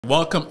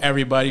Welcome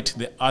everybody to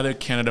the Other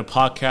Canada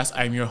podcast.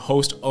 I'm your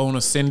host,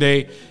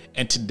 Onosinde,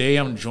 and today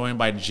I'm joined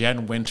by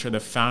Jen Winter,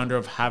 the founder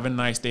of Have a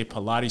Nice Day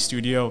Pilates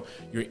studio.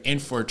 You're in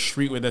for a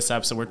treat with this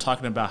episode. We're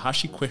talking about how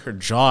she quit her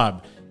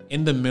job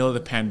in the middle of the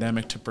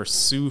pandemic to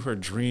pursue her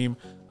dream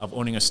of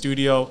owning a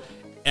studio,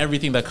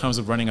 everything that comes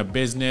with running a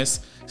business,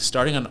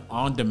 starting an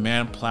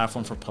on-demand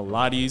platform for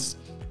Pilates,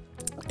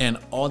 and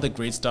all the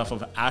great stuff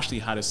of actually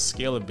how to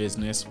scale a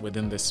business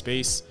within this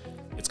space.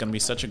 It's going to be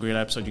such a great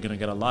episode. You're going to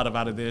get a lot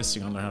out of this.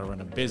 You're going to learn how to run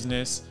a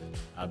business,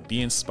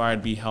 be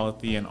inspired, be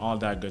healthy, and all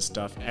that good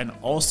stuff. And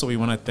also, we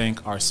want to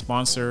thank our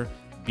sponsor,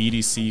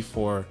 BDC,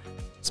 for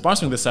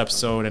sponsoring this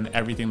episode and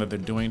everything that they're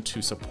doing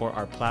to support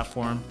our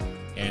platform.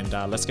 And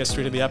let's get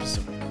straight to the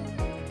episode.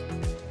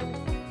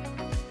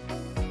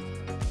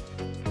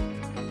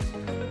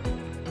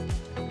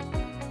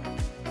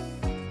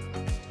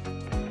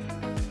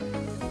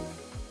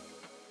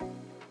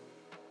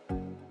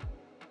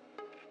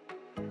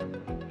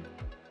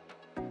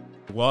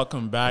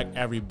 Welcome back,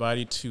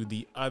 everybody, to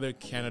the Other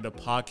Canada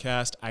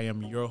podcast. I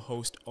am your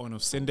host,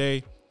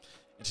 Onosinde,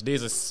 and today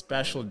is a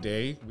special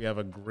day. We have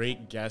a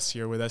great guest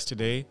here with us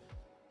today,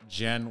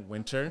 Jen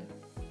Winter,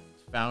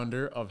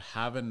 founder of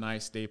Have a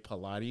Nice Day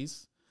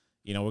Pilates.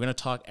 You know, we're going to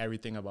talk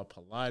everything about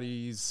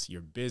Pilates,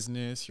 your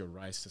business, your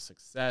rise to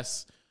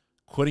success,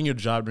 quitting your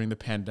job during the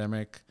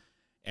pandemic,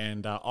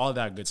 and all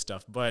that good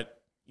stuff. But,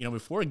 you know,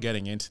 before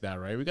getting into that,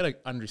 right, we got to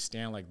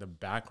understand, like, the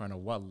background of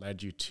what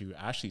led you to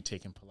actually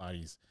taking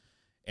Pilates.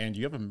 And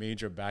you have a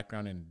major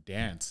background in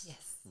dance,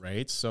 yes,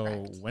 right? So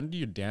correct. When did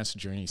your dance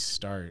journey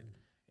start?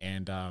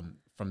 And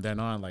from then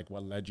on, like,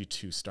 what led you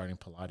to starting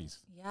Pilates?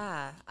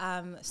 Yeah.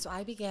 So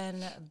I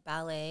began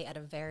ballet at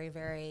a very,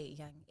 very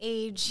young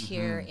age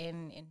here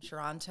in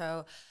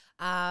Toronto.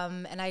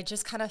 And I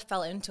just kind of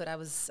fell into it. I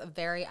was a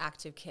very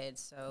active kid.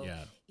 So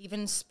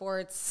even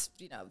sports,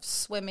 you know,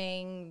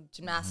 swimming,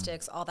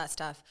 gymnastics, all that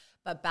stuff.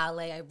 But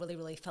ballet, I really,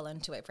 really fell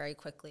into it very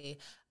quickly.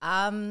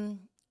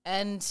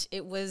 And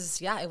it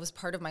was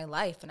part of my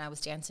life. And I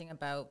was dancing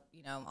about,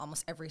 you know,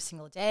 almost every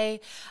single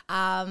day.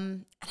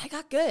 And I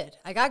got good.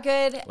 Like,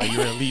 you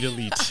were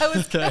elite. I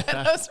was good.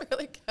 I was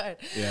really good.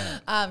 Yeah.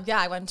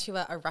 I went to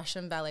a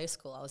Russian ballet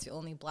school. I was the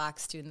only Black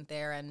student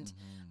there. And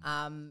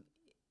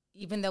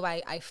even though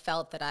I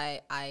felt that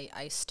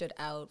I stood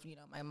out, you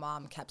know, my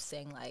mom kept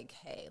saying, like,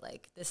 hey,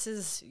 like, this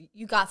is,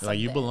 you got something. Like,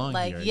 you belong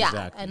like, here. Yeah.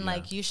 Exactly. And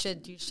like, you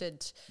should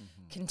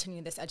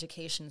continue this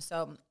education.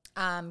 So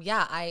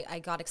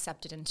I got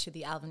accepted into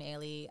the Alvin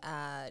Ailey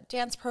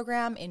dance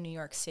program in New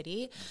York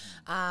City.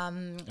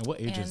 And what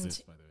age is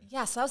this, by the way?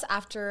 Yeah, so that was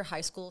after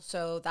high school.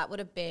 So that would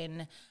have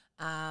been,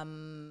 I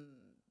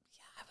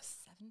was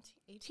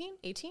 18?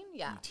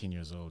 Yeah. 18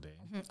 years old,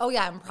 eh? Oh,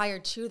 yeah, and prior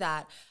to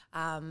that,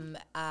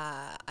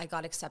 I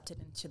got accepted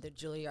into the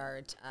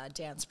Juilliard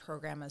dance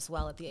program as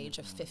well at the age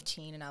of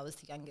 15, and I was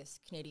the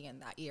youngest Canadian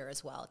that year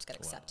as well to get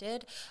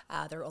accepted.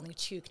 There were only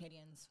 2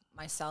 Canadians,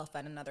 myself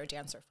and another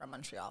dancer from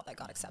Montreal, that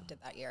got accepted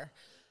that year.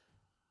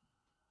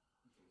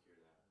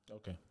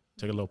 Okay.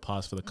 Take a little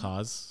pause for the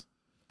cause.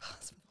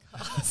 Pause for the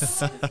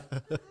cause.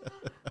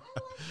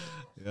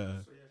 Yeah.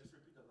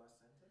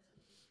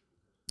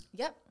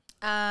 Yep.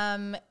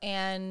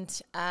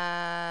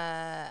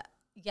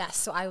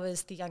 So I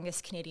was the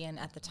youngest Canadian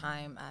at the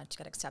time to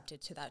get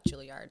accepted to that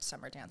Juilliard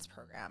summer dance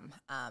program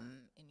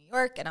in New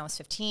York, and I was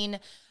 15.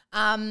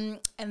 And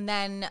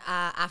then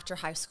after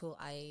high school,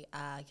 I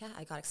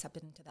got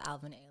accepted into the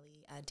Alvin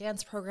Ailey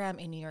dance program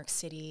in New York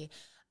City,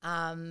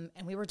 and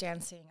we were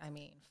dancing,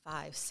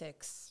 5,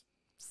 6,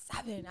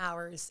 7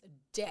 hours a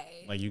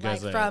day. Like, you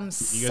guys are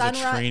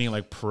sunrise, training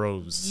like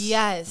pros.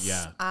 Yes.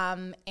 Yeah.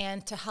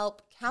 And to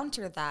help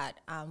counter that,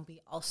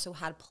 we also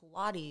had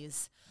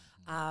Pilates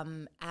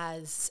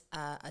as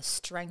a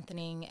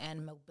strengthening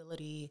and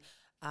mobility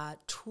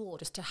tool,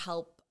 just to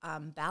help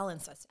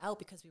balance us out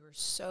because we were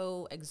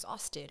so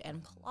exhausted.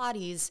 And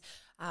Pilates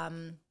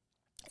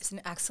is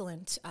an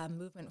excellent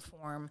movement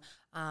form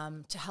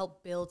to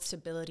help build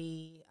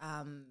stability,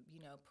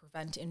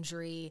 prevent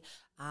injury,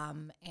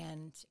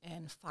 and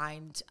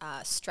find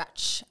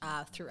stretch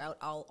throughout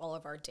all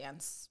of our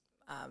dance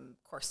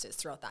courses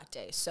throughout that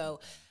day. So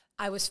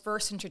I was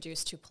first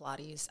introduced to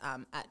Pilates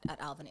at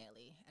Alvin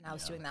Ailey, and I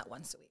was doing that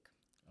once a week.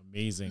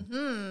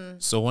 Amazing.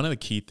 So one of the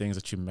key things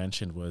that you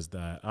mentioned was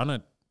that on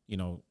a,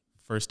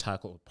 first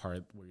tackle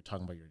part where you're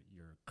talking about your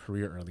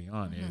career early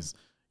on is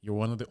you're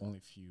one of the only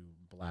few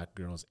Black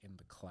girls in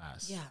the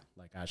class,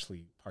 like,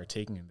 actually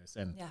partaking in this.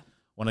 And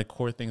one of the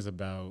core things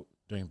about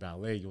doing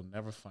ballet, you'll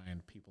never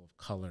find people of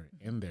color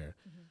in there.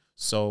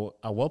 So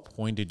at what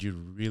point did you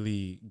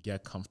really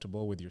get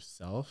comfortable with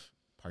yourself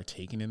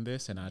partaking in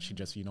this and actually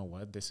just, you know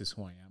what, this is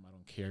who I am. I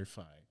don't care if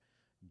I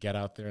get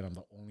out there and I'm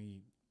the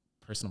only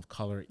person of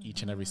color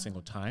each and every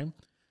single time.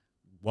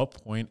 What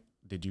point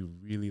did you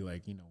really,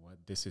 like, you know what,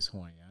 this is who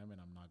I am and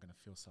I'm not going to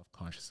feel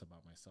self-conscious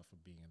about myself for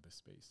being in this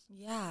space?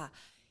 Yeah.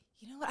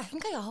 You know what? I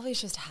think I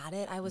always just had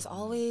it. I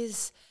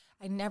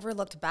never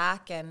looked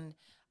back, and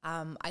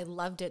I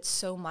loved it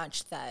so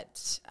much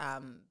that,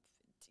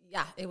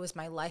 yeah, it was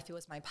my life. It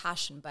was my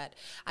passion. But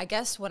I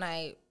guess when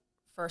I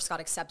first got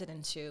accepted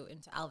into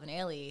Alvin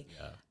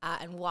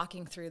and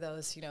walking through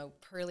those, you know,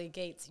 pearly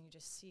gates, and you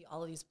just see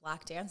all of these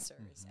Black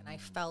dancers, and I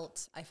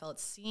felt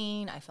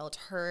seen, I felt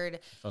heard,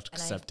 felt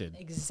accepted.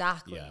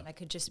 Exactly. And I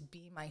could just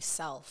be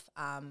myself,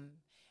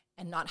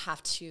 and not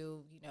have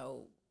to, you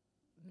know,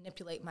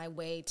 manipulate my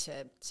way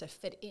to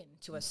fit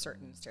into a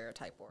certain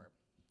stereotype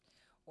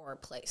or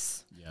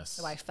place. Yes.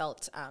 So I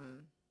felt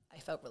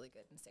really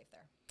good and safe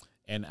there.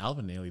 And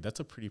Alvin Ailey, that's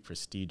a pretty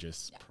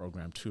prestigious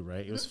program too,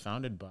 right? It was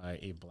founded by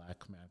a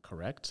Black man,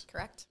 correct?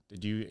 Correct.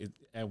 Did you,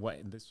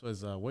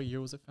 what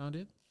year was it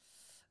founded?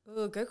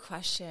 Ooh, good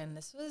question.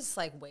 This was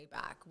like way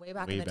back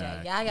in the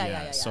day.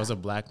 Yeah. So as a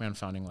Black man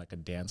founding like a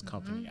dance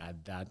company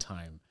at that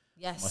time,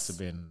 yes, must have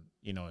been,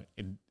 you know,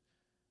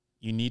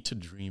 you need to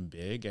dream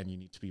big and you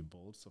need to be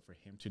bold. So for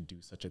him to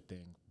do such a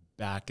thing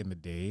back in the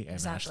day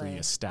and actually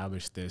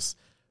establish this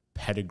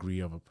pedigree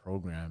of a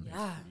program is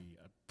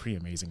pretty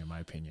amazing in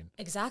my opinion.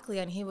 Exactly.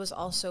 And he was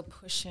also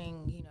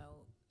pushing, you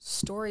know,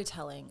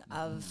 storytelling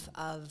of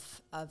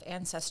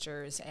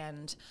ancestors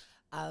and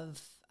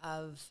of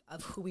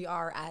who we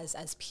are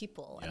as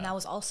people. And that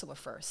was also a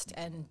first,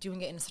 and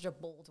doing it in such a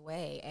bold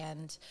way.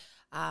 And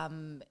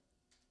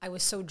I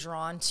was so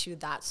drawn to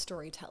that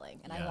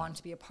storytelling, and I wanted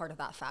to be a part of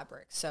that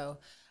fabric. So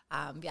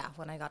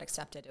when I got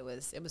accepted, it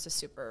was a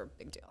super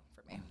big deal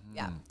for me.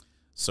 Yeah.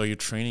 So you're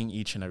training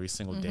each and every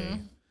single day.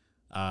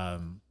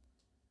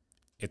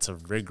 It's a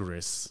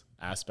rigorous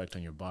aspect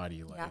on your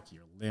body, like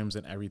your limbs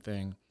and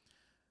everything.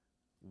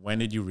 When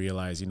did you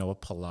realize, you know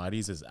what,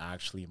 Pilates is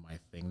actually my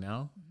thing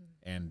now,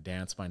 and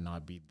dance might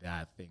not be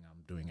that thing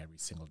I'm doing every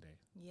single day?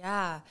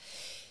 Yeah.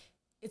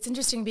 It's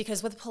interesting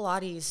because with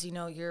Pilates, you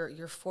know,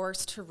 you're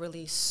forced to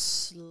really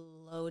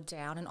slow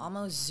down and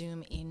almost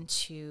zoom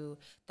into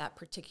that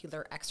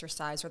particular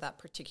exercise or that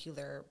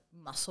particular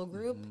muscle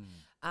group.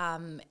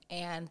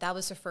 And that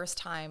was the first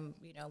time,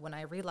 you know, when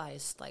I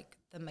realized like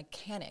the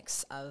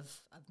mechanics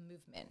of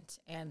movement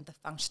and the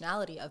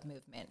functionality of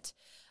movement.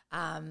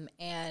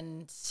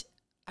 And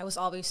I was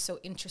always so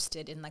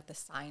interested in like the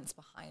science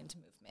behind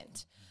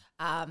movement.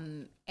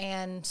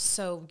 And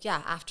so,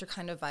 after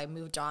kind of I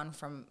moved on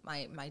from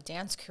my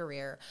dance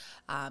career,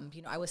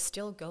 you know, I was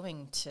still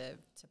going to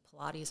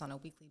Pilates on a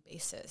weekly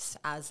basis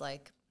as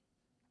like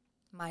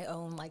my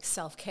own like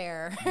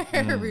self-care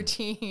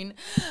routine.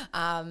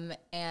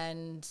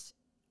 And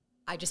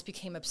I just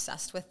became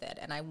obsessed with it,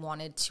 and I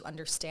wanted to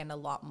understand a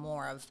lot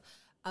more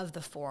of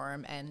the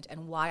form and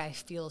why I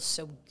feel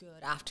so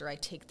good after I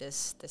take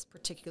this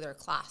particular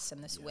class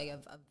and this way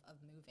of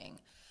moving.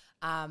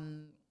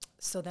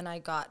 So then I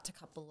got a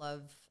couple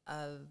of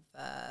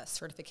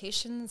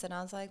certifications, and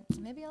I was like,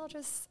 maybe I'll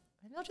just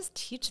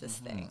teach this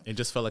thing. It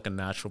just felt like a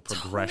natural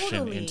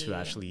progression into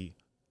actually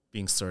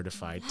being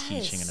certified,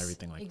 teaching and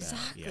everything like that.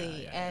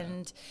 Exactly.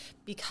 And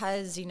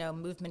because, you know,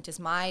 movement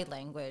is my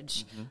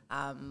language,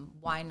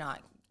 why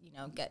not, you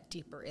know, get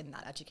deeper in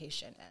that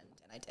education?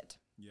 And I did.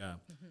 Yeah.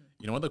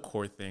 You know, one of the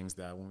core things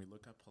that when we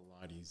look at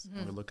Pilates,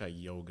 when we look at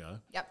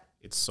yoga,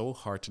 it's so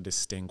hard to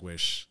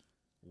distinguish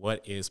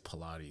what is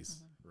Pilates,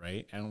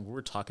 right? And we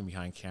were talking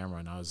behind camera,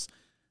 and I was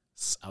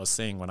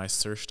saying when I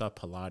searched up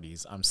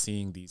Pilates, I'm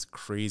seeing these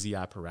crazy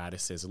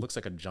apparatuses. It looks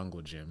like a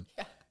jungle gym.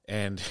 Yeah.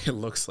 And it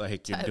looks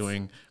like you're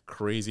doing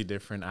crazy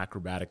different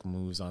acrobatic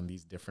moves on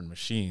these different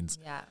machines.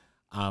 Yeah.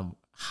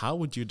 How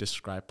would you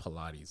describe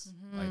Pilates?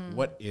 Like,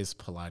 what is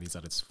Pilates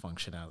at its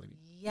functionality?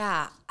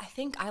 Yeah, I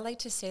think I like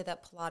to say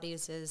that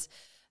Pilates is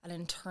an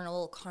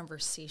internal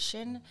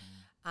conversation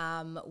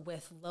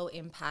with low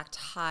impact,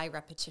 high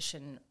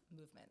repetition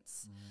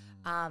movements.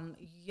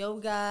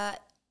 Yoga,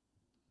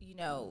 you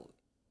know,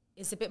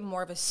 is a bit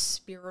more of a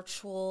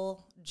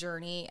spiritual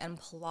journey, and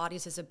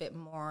Pilates is a bit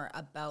more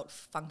about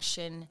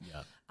function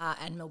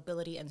and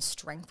mobility and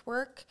strength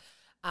work.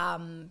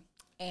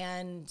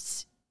 And,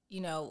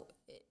 you know,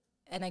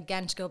 and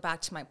again, to go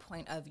back to my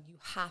point of you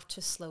have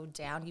to slow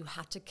down, you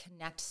have to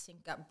connect,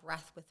 sync up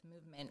breath with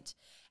movement.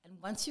 And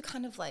once you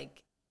kind of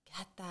like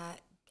get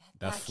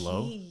that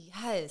flow, key,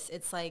 yes,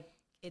 it's like,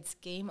 it's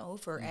game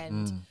over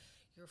and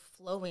you're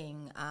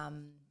flowing,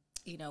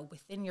 you know,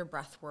 within your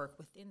breath work,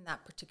 within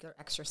that particular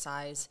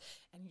exercise,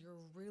 and you're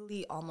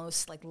really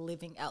almost like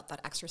living out that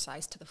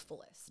exercise to the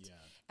fullest. Yeah.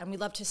 And we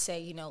love to say,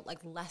 you know, like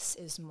less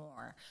is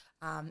more.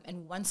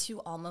 And once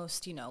you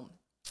almost, you know,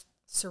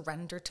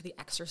 surrender to the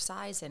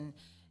exercise and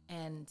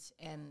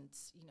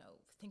you know,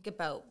 think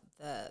about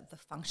the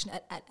function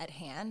at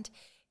hand,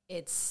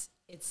 it's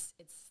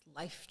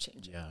life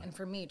changing. Yeah. And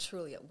for me,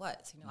 truly it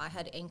was. You know, I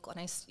had ankle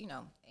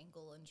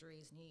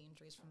injuries, knee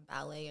injuries from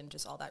ballet and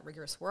just all that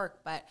rigorous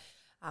work, but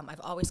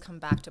I've always come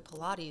back to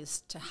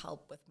Pilates to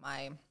help with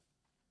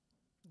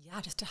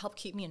just to help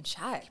keep me in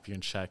check. Keep you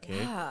in check,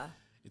 eh?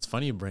 It's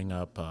funny you bring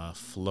up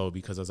flow,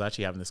 because I was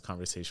actually having this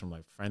conversation with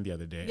my friend the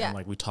other day. And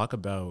like we talk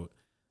about,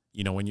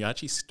 you know, when you're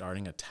actually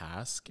starting a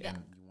task and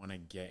you want to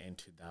get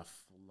into that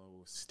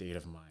flow state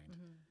of mind,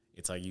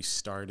 it's like you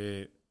start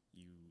it,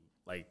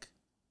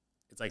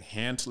 it's like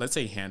hand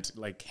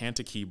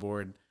to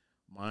keyboard,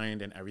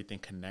 mind and everything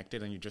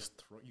connected, and you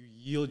just you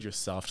yield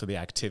yourself to the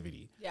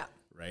activity. Yeah.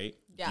 Right?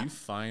 Yeah. Do you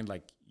find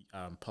like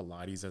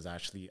Pilates has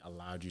actually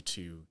allowed you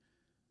to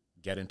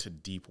get into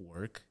deep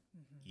work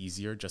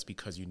easier just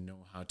because you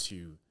know how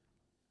to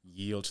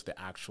yield to the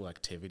actual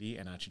activity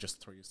and actually just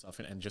throw yourself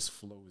in and just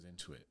flows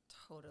into it?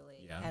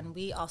 Totally. Yeah. And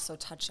we also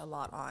touch a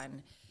lot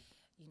on,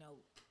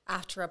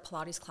 after a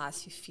Pilates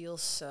class, you feel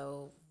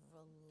so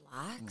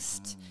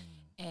relaxed.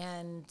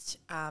 And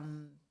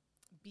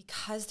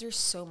because there's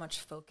so much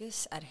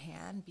focus at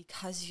hand,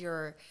 because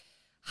you're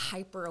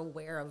hyper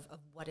aware of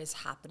what is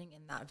happening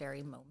in that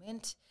very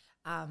moment,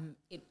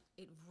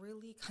 it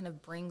really kind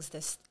of brings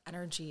this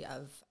energy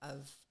of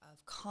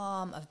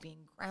calm, of being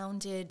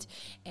grounded,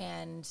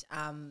 and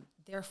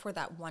therefore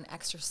that one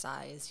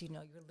exercise,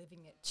 you're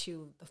living it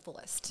to the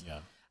fullest. Yeah.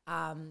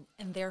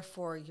 And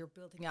therefore you're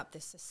building up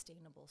this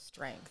sustainable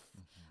strength.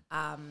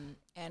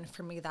 And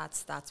for me,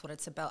 that's what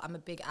it's about. I'm a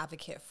big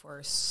advocate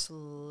for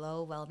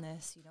slow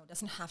wellness. It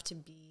doesn't have to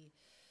be,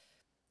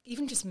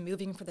 even just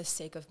moving for the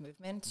sake of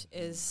movement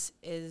is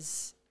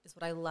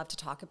what I love to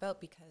talk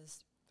about, because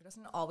there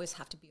doesn't always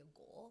have to be a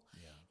goal.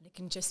 Yeah. And it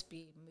can just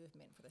be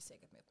movement for the sake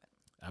of movement.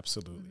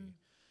 Absolutely.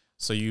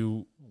 So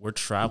you were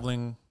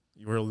traveling,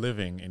 you were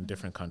living in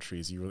different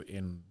countries. You were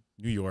in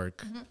New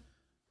York,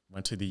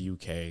 went to the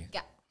UK,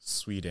 Yeah.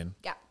 Sweden,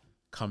 Yeah.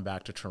 come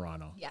back to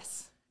Toronto.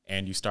 Yes.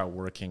 And you start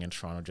working in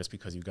Toronto just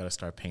because you got to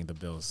start paying the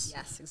bills.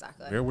 Yes,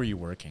 exactly. Where were you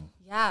working?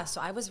 Yeah,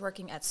 so I was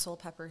working at Soul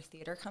Pepper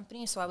Theater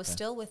Company. So I was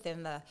still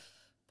within the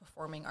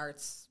performing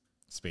arts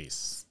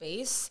Space.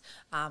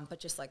 but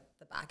just like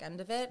the back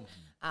end of it.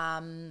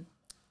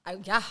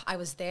 I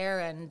was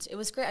there, and it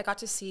was great. I got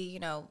to see,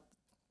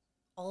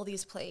 all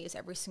these plays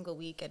every single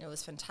week, and it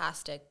was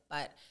fantastic,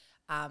 but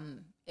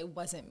it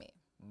wasn't me.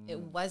 It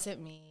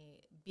wasn't me.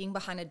 Being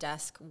behind a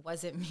desk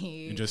wasn't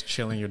me. You're just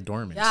chilling your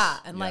dormant. Yeah,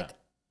 and like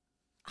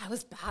I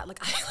was bad.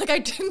 I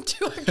didn't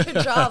do a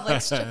good job.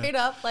 Like straight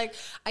up, like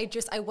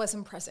I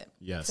wasn't present.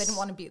 Yes. 'Cause I didn't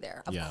want to be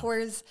there. Of Yeah.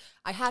 course,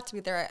 I had to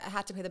be there. I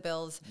had to pay the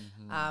bills.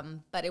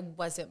 But it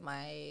wasn't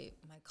my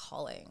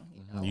calling.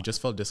 You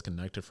just felt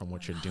disconnected from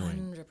what you're doing.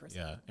 100%.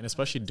 Yeah. And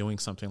especially doing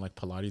something like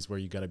Pilates where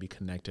you got to be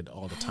connected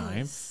all the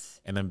time,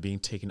 and then being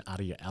taken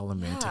out of your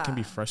element. It can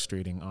be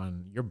frustrating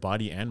on your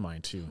body and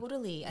mind too.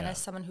 Totally. And as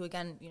someone who,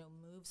 again,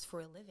 moves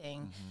for a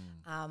living,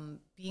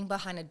 being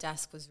behind a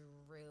desk was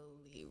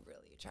really,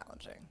 really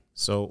challenging.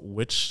 So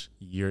which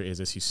year is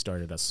this you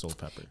started at Soul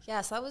Pepper?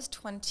 Yeah, so that was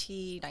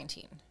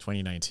 2019.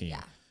 2019.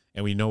 Yeah.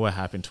 And we know what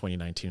happened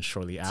 2019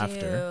 shortly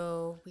after.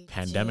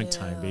 Pandemic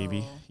time,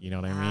 baby. You know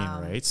what I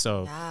mean, right?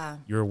 So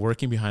you were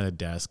working behind the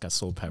desk at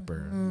Soul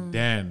Pepper.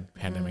 Then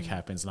pandemic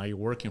happens. Now you're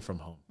working from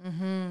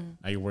home.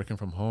 Now you're working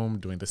from home,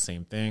 doing the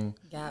same thing.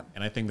 Yeah.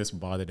 And I think this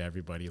bothered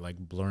everybody, like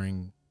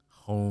blurring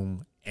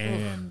home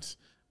and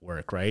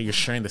work, right? You're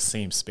sharing the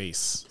same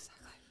space.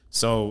 Exactly.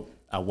 So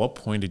at what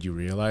point did you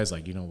realize,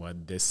 like, you know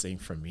what, this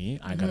ain't for me.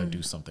 I got to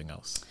do something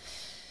else.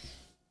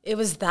 It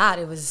was that.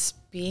 It was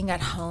being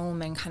at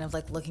home and kind of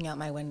like looking out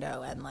my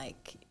window and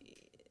like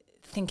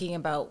thinking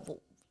about, well,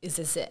 is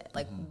this it?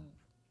 Like,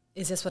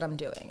 is this what I'm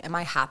doing? Am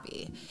I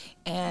happy?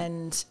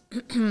 And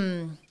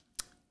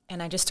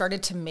and I just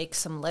started to make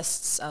some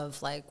lists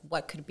of like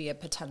what could be a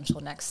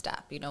potential next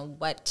step.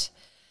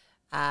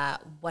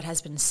 What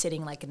has been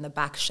sitting like in the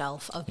back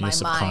shelf of my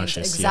mind.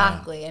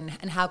 Exactly. And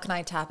how can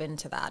I tap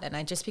into that? And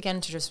I just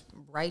began to just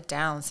write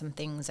down some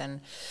things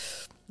and,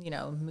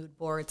 mood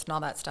boards and all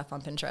that stuff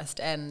on Pinterest.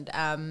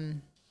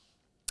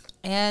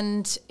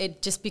 And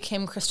it just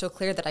became crystal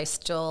clear that I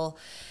still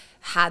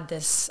had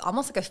this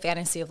almost like a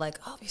fantasy of like,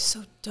 oh, it'd be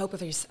so dope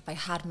if I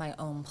had my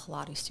own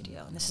Pilates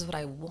studio. And this is what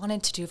I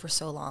wanted to do for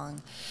so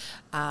long.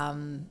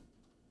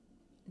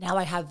 Now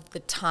I have the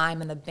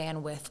time and the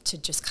bandwidth to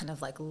just kind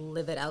of like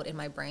live it out in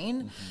my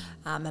brain.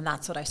 And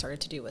that's what I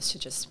started to do, was to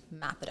just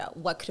map it out.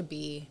 What could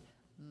be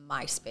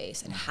my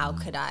space and how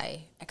could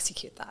I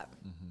execute that?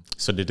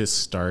 So did this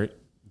start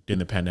in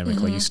the pandemic?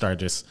 Like you started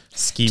just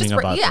scheming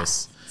about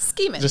this?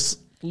 Scheming. Just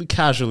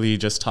casually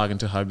just talking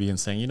to hubby and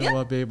saying, you know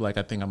what, babe, like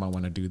I think I might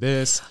want to do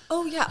this.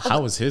 Oh, yeah.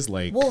 How was his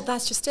like? Well,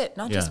 that's just it.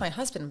 Not just my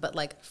husband, but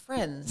like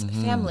friends,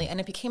 family. And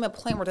it became a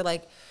point where they're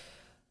like,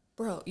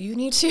 bro, you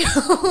need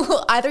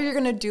to, either you're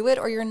going to do it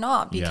or you're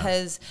not,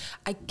 because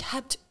I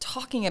kept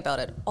talking about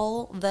it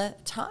all the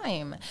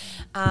time.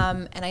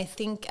 And I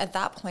think at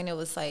that point it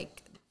was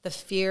like the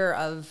fear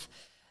of,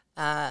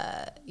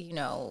 not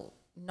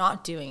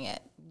doing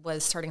it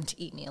was starting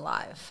to eat me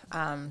alive.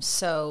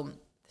 So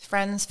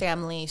friends,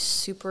 family,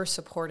 super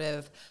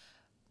supportive,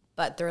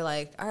 but they're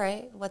like, all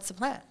right, what's the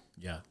plan?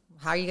 Yeah.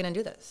 How are you going to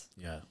do this?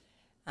 Yeah.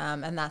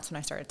 And that's when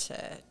I started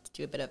to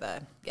do a bit of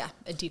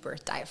a deeper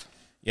dive.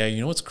 Yeah,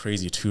 you know what's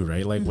crazy too,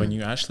 right? Like when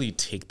you actually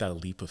take that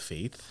leap of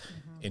faith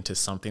into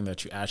something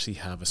that you actually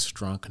have a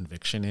strong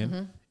conviction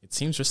in, it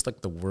seems just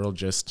like the world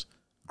just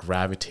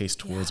gravitates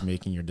towards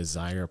making your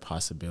desire a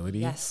possibility.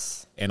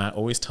 Yes. And I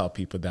always tell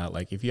people that,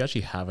 like, if you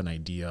actually have an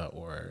idea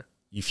or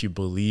if you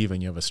believe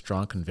and you have a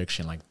strong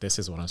conviction, like this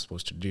is what I'm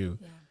supposed to do,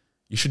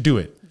 you should do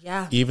it.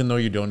 Yeah. Even though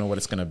you don't know what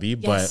it's going to be,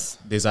 Yes.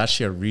 but there's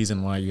actually a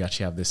reason why you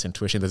actually have this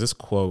intuition. There's this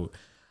quote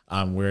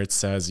where it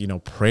says, you know,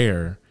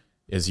 prayer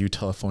is you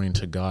telephoning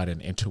to God,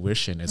 and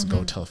intuition is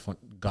God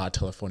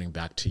telephoning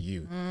back to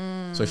you.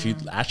 So if you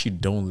actually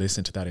don't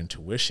listen to that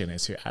intuition,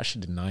 it's you're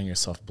actually denying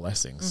yourself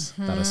blessings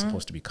that are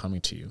supposed to be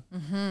coming to you.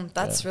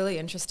 That's really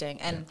interesting.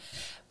 And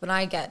when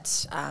I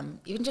get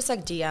even just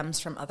like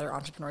DMs from other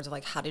entrepreneurs of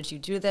like, how did you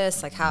do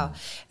this? Like how,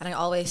 and I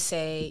always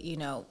say, you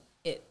know,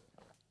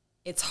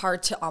 it's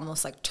hard to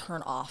almost like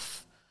turn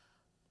off,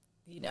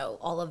 you know,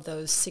 all of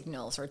those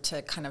signals, or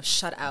to kind of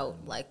shut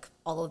out like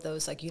all of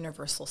those like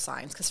universal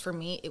signs. Because for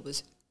me, it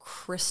was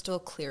crystal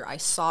clear. I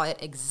saw it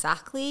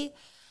exactly.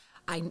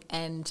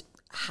 And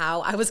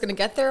how I was going to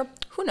get there,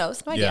 who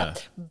knows? No idea.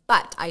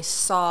 But I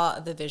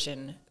saw the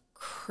vision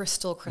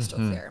crystal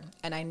clear,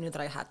 and I knew that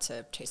I had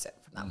to chase it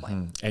from that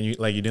point. And you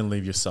didn't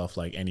leave yourself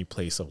like any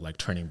place of like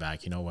turning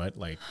back. You know what?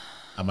 Like,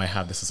 I might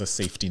have this as a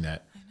safety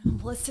net.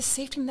 Well, it's the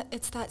safety net.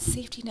 It's that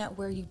safety net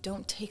where you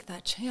don't take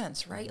that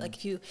chance, right?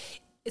 Like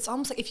it's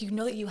almost like if you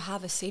know that you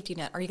have a safety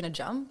net, are you going to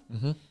jump?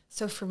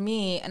 So for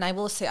me, and I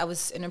will say I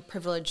was in a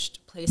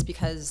privileged place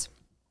because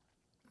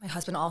my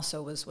husband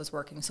also was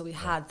working. So we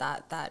had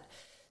that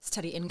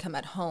steady income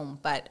at home,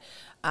 but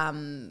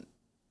the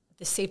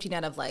safety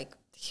net of like,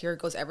 here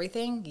goes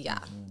everything. Yeah.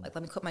 Like,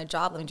 let me quit my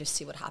job. Let me just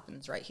see what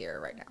happens right here,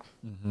 right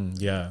now.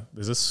 Yeah.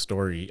 There's a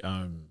story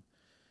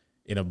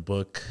in a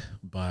book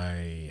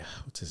by,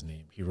 what's his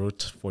name? He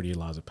wrote 48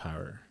 Laws of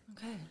Power.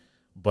 Okay.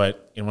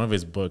 But in one of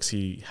his books,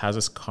 he has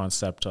this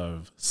concept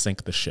of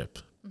sink the ship,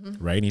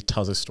 right? And he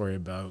tells a story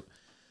about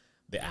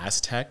the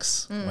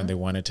Aztecs when they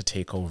wanted to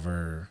take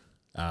over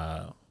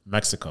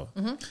Mexico.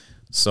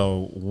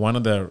 So one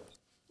of the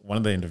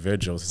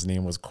individuals, his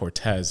name was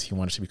Cortez. He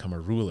wanted to become a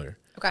ruler.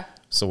 Okay.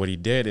 So what he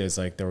did is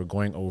like they were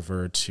going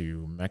over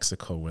to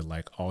Mexico with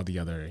like all the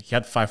other. He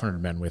had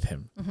 500 men with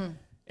him,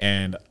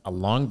 and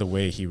along the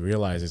way he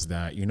realizes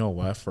that, you know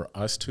what, for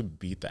us to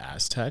beat the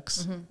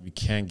Aztecs, we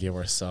can't give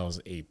ourselves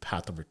a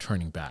path of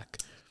returning back.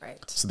 Right.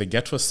 So they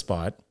get to a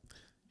spot.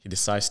 He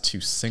decides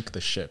to sink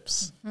the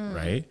ships.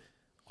 Right.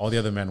 All the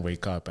other men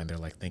wake up and they're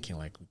like thinking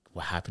like,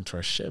 what happened to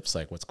our ships?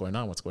 Like, what's going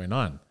on? What's going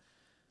on?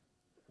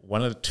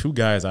 One of the two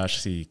guys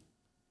actually,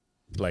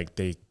 like,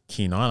 they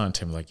keen on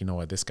him, like, you know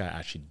what, this guy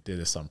actually did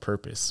this on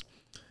purpose.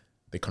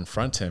 They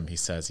confront him. He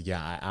says,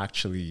 yeah, I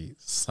actually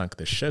sunk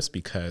the ships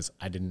because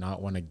I did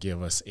not want to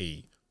give us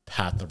a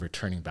path of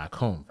returning back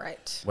home.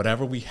 Right.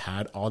 Whatever we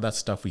had, all that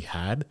stuff we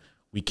had,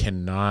 we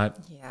cannot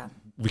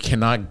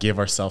give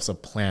ourselves a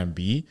plan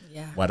B.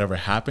 Yeah. Whatever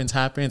happens.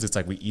 It's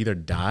like we either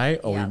die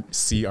or we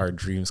see our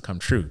dreams come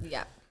true.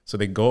 Yeah. So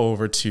they go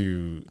over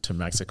to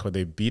Mexico.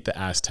 They beat the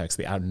Aztecs.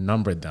 They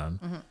outnumbered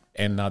them.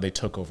 And now they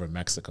took over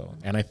Mexico.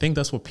 And I think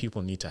that's what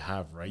people need to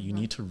have, right? You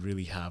need to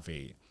really have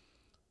a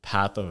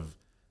path of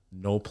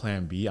no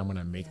plan B. I'm going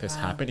to make this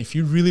happen. If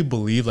you really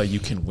believe like you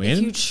can win.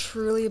 If you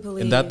truly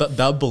believe. And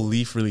that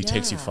belief really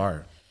takes you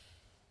far.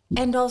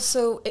 And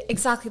also,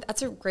 exactly,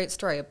 that's a great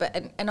story.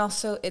 But, and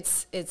also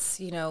it's,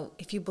 you know,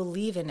 if you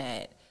believe in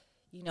it,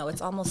 you know,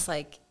 it's almost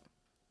like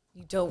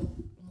you don't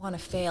want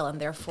to fail,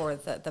 and therefore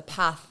the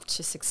path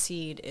to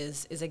succeed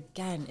is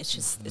again, it's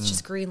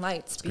just green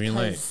lights,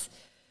 because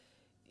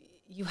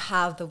you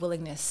have the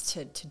willingness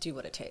to do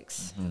what it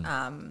takes.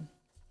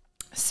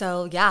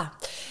 So yeah,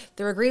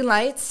 there were green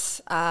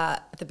lights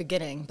at the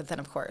beginning, but then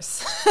of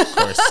course,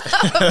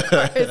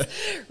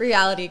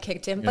 reality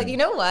kicked in. But you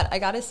know what? I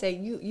gotta say,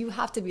 you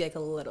have to be like a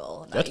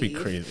little naive. You have to be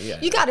crazy.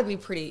 Yeah. You gotta be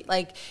pretty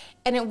like,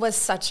 and it was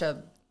such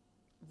a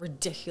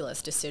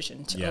ridiculous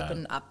decision to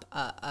open up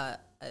a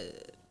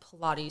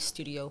Pilates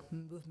studio,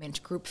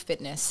 movement, group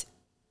fitness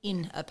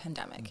in a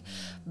pandemic.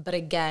 But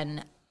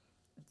again,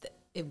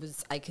 it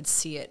was, I could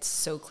see it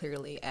so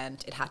clearly,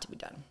 and it had to be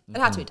done. It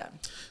had to be done.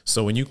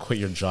 So when you quit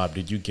your job,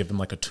 did you give them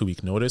like a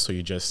 2-week notice, or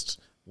you just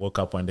woke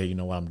up one day, you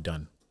know what, I'm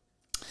done?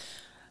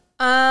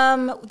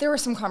 There were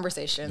some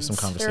conversations.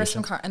 There were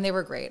some and they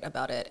were great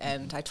about it.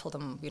 And I told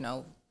them, you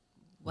know,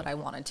 what I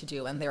wanted to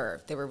do, and they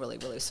were really,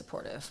 really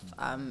supportive.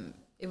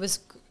 It was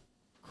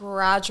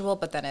gradual,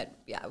 but then it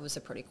was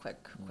a pretty quick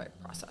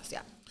process.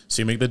 Yeah.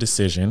 So you make the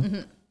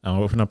decision.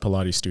 I'll open a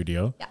Pilates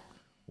studio. Yeah.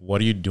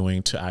 What are you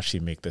doing to actually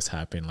make this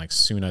happen? Like,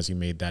 soon as you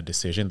made that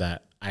decision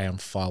that I am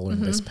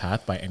following this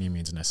path by any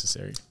means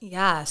necessary.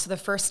 Yeah. So the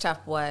first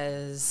step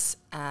was,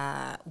 we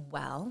got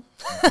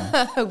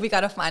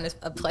to find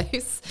a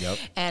place,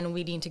 and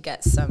we need to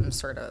get some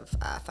sort of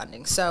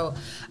funding. So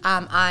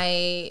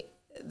the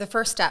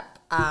first step,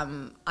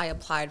 I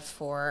applied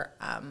for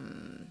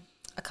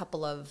a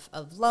couple of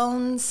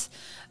loans,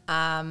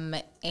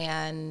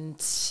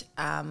 and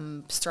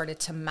started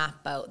to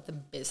map out the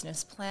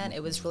business plan.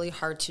 It was really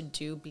hard to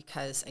do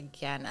because,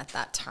 again, at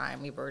that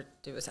time it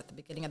was at the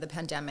beginning of the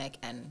pandemic,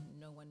 and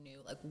no one knew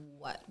like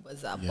what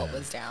was up, what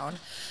was down.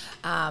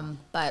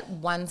 But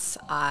once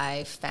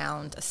I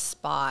found a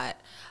spot,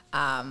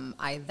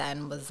 I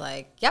then was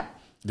like, yep,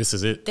 this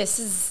is it. This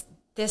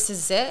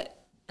is it.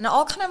 And it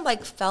all kind of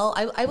like fell,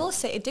 I will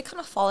say it did kind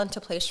of fall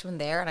into place from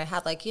there. And I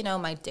had like, you know,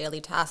 my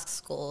daily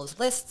tasks, goals,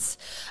 lists.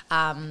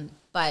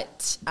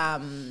 But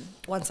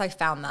once I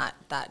found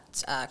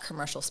that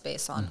commercial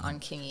space on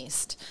King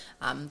East,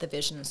 the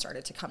vision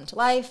started to come to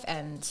life,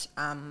 and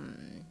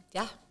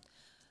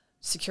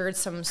secured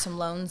some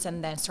loans,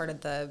 and then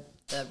started the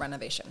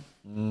renovation.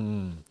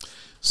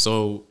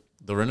 So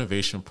the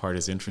renovation part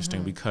is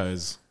interesting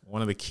because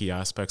one of the key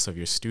aspects of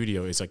your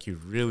studio is like you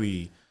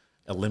really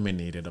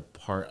eliminated a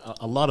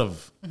lot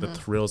of the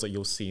thrills that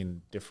you'll see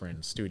in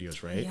different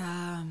studios, right?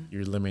 Yeah.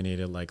 You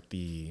eliminated like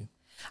there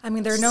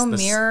are no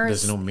mirrors.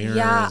 There's no mirrors.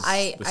 Yeah,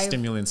 the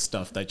stimulant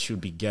stuff that you'd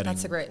be getting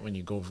when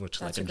you go over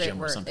to like a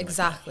gym or something.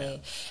 Exactly.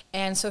 Like that.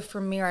 Yeah. And so for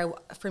me,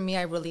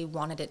 I really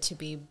wanted it to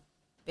be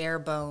bare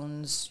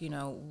bones, you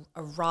know,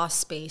 a raw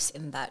space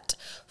in that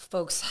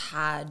folks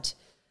had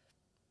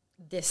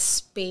this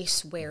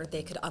space where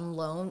they could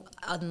unload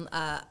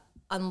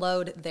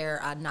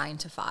their 9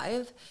 to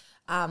 5.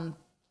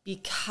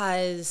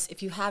 Because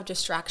if you have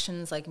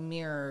distractions like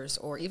mirrors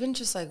or even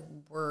just like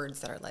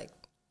words that are like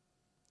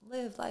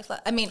live life,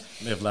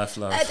 live, laugh,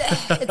 love.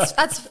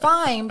 That's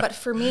fine. But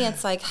for me,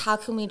 it's like, how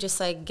can we just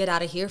like get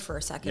out of here for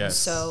a second? Yes.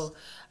 So,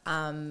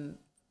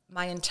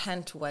 my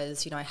intent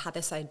was, you know, I had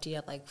this idea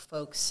of like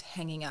folks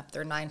hanging up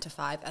their 9 to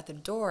 5 at the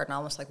door and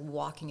almost like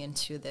walking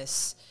into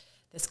this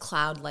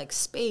cloud-like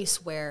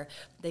space where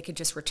they could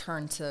just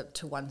return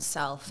to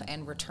oneself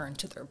and return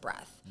to their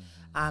breath.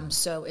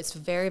 So it's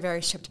very,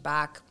 very stripped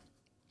back.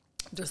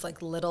 There's like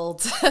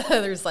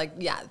there's like,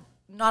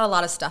 not a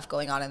lot of stuff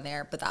going on in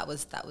there, but that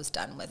was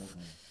done with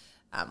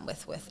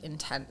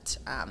intent.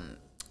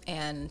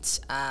 And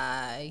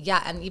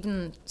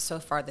even so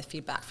far, the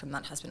feedback from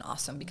that has been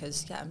awesome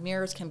because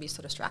mirrors can be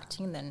so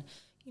distracting. Then,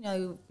 you know,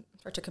 you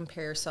start to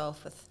compare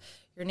yourself with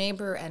your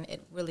neighbor, and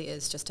it really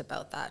is just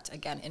about that,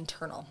 again,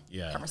 internal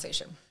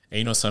conversation. And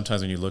you know,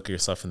 sometimes when you look at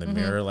yourself in the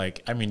mirror,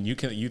 like, I mean, you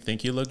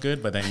think you look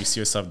good, but then you see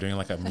yourself doing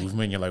like a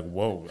movement, you're like,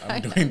 whoa,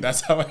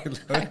 that's how I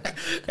look.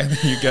 And then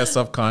you get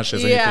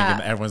self-conscious and you're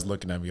thinking everyone's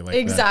looking at me like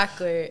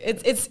exactly.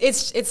 that.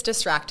 It's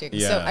distracting.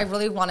 Yeah. So I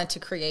really wanted to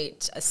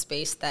create a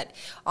space that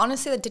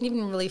honestly that didn't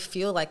even really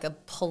feel like a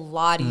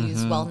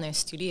Pilates wellness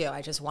studio.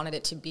 I just wanted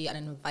it to be an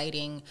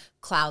inviting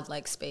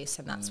cloud-like space,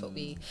 and that's what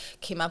we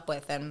came up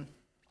with. And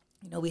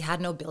you know, we had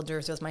no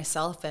builders. It was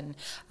myself and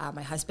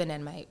my husband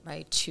and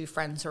my 2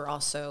 friends who are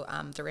also,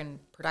 they're in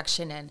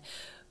production, and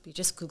we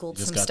just Googled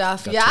some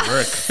stuff. Got to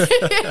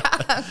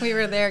work. We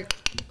were there.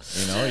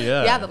 You know,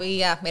 yeah. But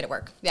we made it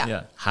work.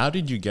 Yeah. How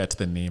did you get to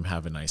the name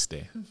Have a Nice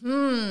Day?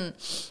 Yeah,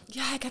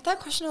 I get that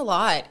question a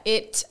lot.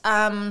 It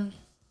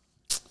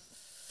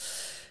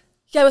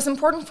was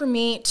important for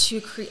me to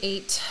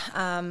create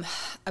a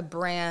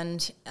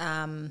brand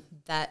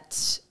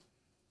that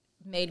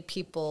made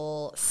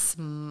people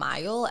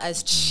smile.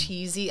 As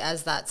cheesy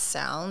as that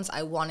sounds,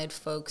 I wanted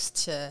folks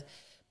to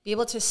be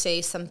able to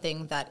say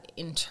something that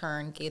in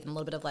turn gave them a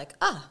little bit of like,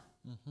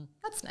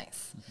 that's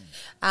nice.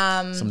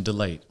 Some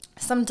delight.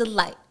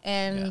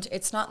 And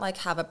it's not like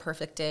have a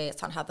perfect day.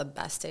 It's not have the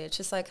best day. It's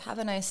just like have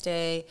a nice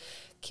day,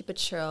 keep it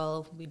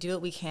chill. We do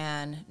what we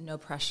can, no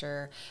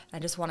pressure. And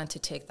I just wanted to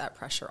take that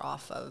pressure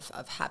off of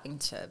having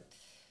to,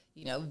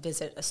 you know,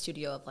 visit a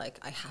studio of like,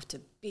 I have to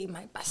be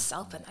my best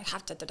self and I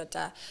have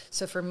to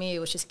So for me, it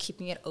was just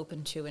keeping it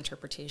open to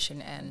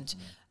interpretation and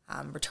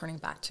returning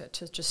back to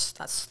just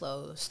that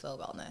slow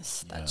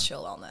wellness, that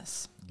chill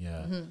wellness.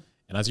 Yeah. And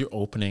as you're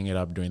opening it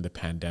up during the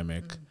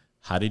pandemic,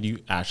 how did you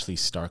actually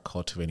start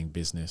cultivating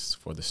business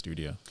for the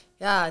studio?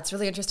 Yeah, it's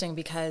really interesting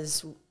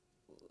because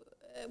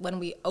when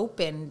we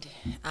opened,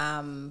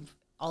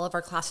 all of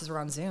our classes were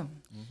on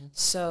Zoom.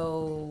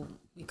 So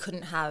we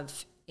couldn't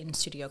have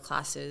in-studio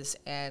classes,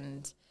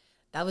 and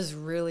that was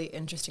really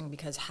interesting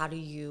because how do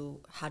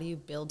you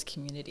build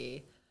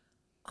community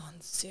on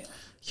Zoom?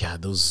 Yeah,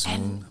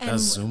 that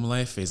Zoom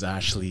life is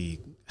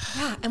actually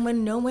and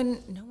when no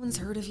one's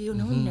heard of you,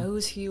 no one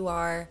knows who you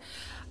are.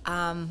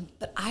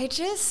 But I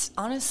just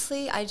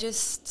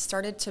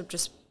started to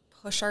just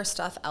push our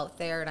stuff out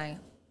there, and I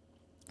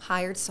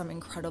hired some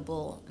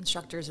incredible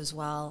instructors as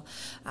well,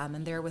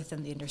 and they're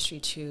within the industry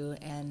too,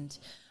 and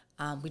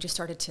we just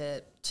started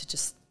to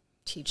just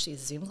teach these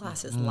Zoom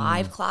classes,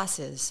 live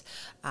classes,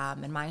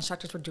 and my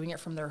instructors were doing it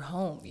from their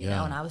home, you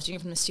know, and I was doing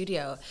it from the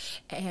studio,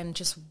 and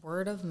just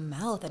word of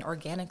mouth and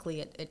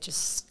organically, it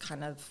just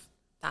kind of,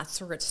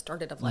 that's where it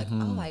started of like,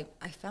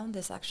 I found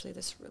this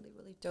really,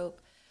 really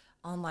dope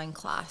online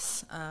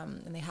class,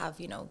 and they have,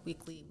 you know,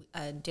 weekly,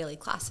 daily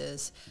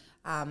classes,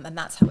 and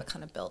that's how it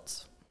kind of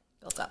built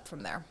up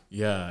from there.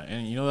 Yeah,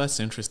 and you know,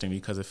 that's interesting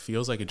because it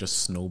feels like it just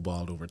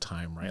snowballed over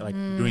time, right? Like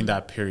during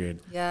that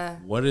period. Yeah.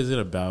 What is it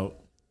about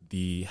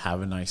the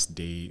Have a Nice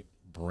Day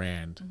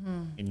brand,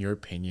 in your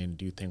opinion,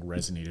 do you think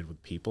resonated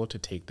with people to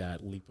take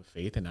that leap of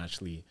faith and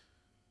actually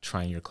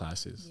try your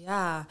classes?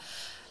 Yeah.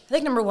 I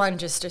think number one,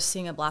 just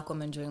seeing a Black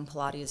woman doing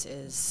Pilates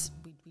is,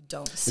 we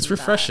don't see It's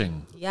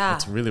refreshing. That. Yeah.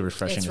 It's really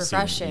refreshing it's to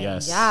refreshing. see.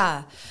 Yes.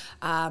 Yeah.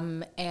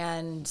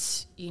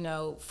 And, you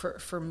know,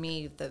 for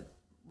me,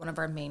 one of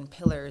our main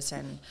pillars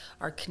and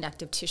our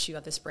connective tissue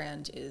of this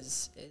brand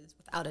is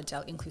without a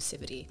doubt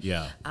inclusivity.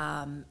 Yeah.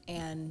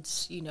 And,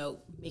 you know,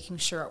 making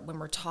sure when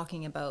we're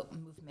talking about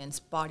movements,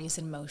 bodies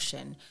in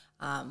motion,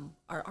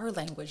 our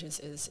language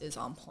is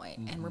on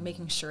point, and we're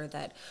making sure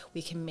that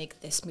we can make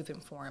this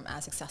movement form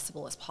as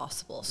accessible as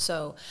possible.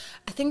 So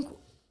I think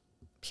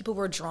people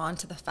were drawn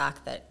to the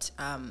fact that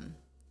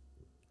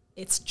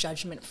it's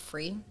judgment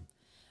free,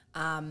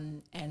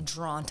 and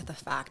drawn to the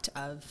fact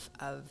of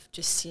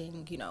just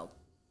seeing, you know,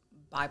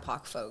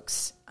 BIPOC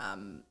folks,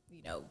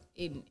 you know,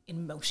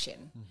 in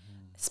motion,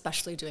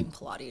 especially doing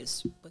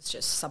Pilates was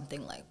just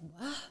something like,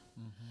 what?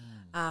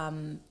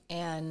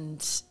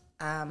 And,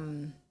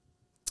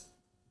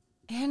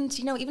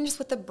 you know, even just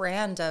with the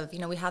brand of, you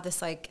know, we have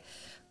this like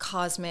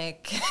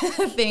cosmic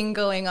thing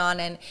going on,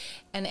 and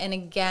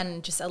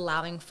again, just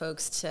allowing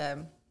folks to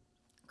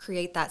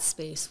create that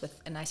space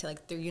with, and I say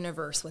like their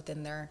universe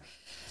within their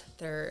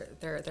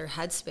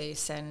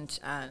headspace, and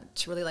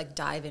to really like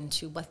dive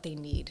into what they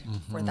need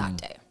for that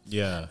day.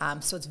 Yeah.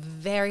 So it's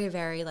very,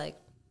 very like,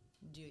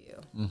 do you?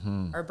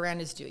 Our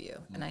brand is do you,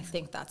 and I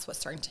think that's what's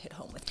starting to hit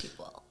home with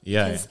people.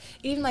 Yeah. Because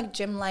even like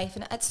gym life,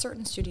 and at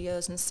certain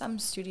studios and some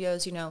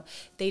studios, you know,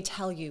 they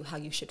tell you how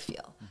you should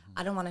feel.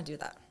 I don't want to do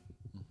that.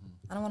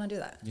 I don't want to do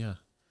that. Yeah.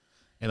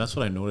 And that's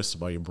what I noticed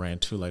about your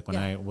brand too. Like when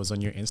I was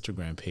on your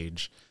Instagram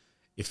page,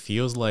 it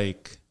feels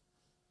like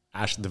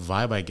actually the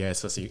vibe I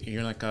guess is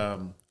you're like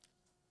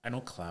I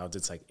know clouds,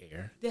 it's like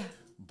air. Yeah.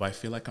 But I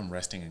feel like I'm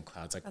resting in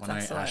clouds. Like That's when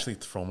excellent. I actually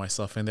throw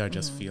myself in there, I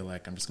just feel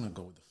like I'm just gonna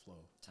go with the flow.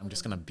 I'm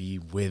just gonna be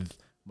with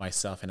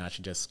myself and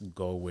actually just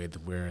go with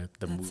where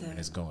the movement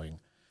is going.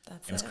 And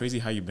it's crazy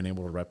how you've been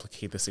able to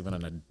replicate this even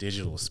in a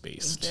digital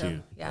space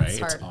too. Yeah, right? it's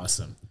hard. It's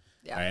awesome.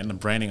 Yeah. Right? And the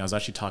branding, I was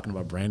actually talking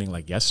about branding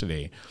like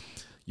yesterday.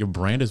 Your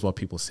brand is what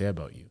people say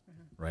about you,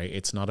 right?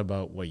 It's not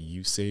about what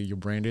you say your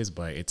brand is,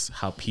 but it's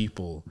how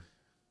people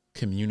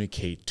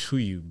communicate to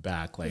you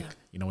back. Like,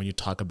 you know, when you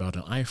talk about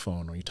an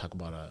iPhone or you talk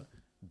about a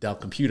Dell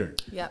computer,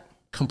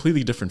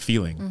 completely different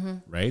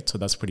feeling, right? So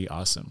that's pretty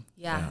awesome.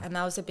 Yeah, and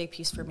that was a big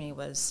piece for me,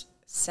 was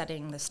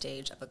setting the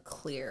stage of a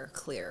clear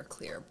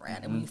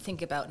brand. And when you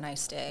think about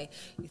Nice Day,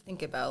 you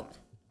think about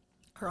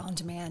her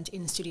on-demand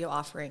in-studio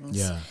offerings.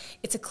 Yeah.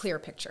 It's a clear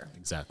picture.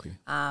 Exactly.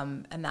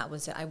 And that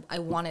was it. I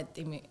wanted,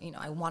 you know,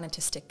 I wanted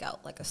to stick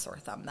out like a sore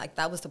thumb. Like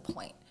that was the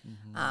point.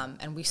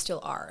 And we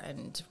still are,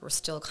 and we're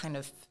still kind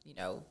of, you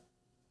know,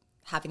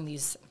 having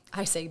these,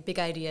 I say, big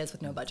ideas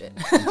with no budget,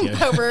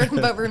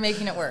 but we're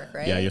making it work,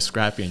 right? Yeah, you're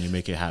scrappy and you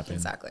make it happen.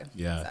 Exactly.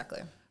 Yeah.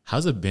 Exactly.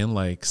 How's it been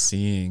like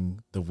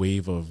seeing the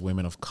wave of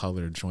women of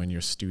color join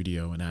your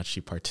studio and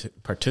actually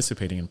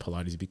participating in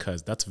Pilates?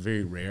 Because that's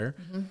very rare.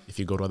 If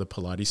you go to other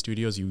Pilates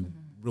studios, you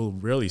will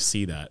rarely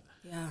see that.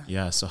 Yeah.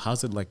 Yeah. So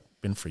how's it like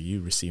been for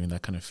you receiving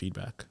that kind of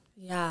feedback?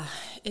 Yeah,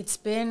 it's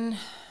been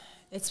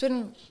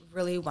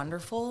really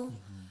wonderful.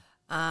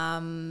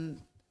 I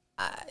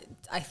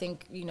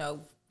think, you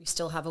know, we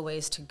still have a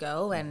ways to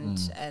go,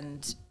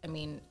 and I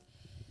mean,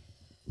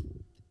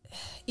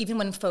 even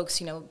when folks,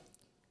 you know,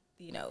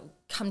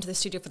 come to the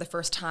studio for the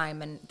first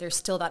time, and there's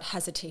still that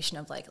hesitation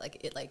of like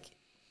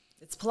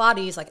it's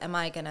Pilates, like, am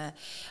I gonna,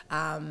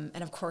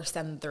 and of course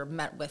then they're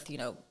met with, you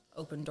know,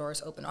 open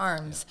doors, open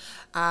arms.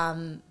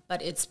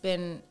 But it's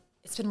been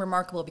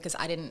remarkable, because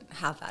I didn't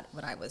have that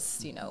when I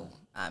was, you know,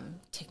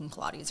 taking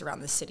Pilates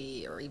around the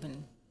city or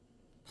even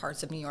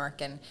parts of New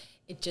York, and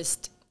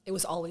it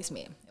was always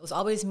me. It was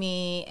always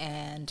me,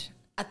 and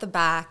at the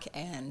back,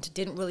 and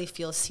didn't really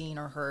feel seen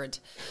or heard.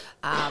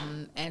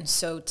 And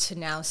so to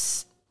now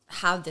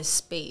have this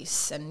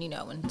space, and, you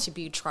know, and to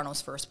be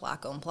Toronto's first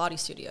Black-owned Pilates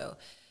studio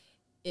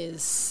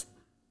is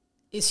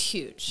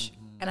huge.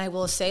 And I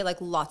will say, like,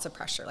 lots of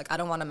pressure. Like, I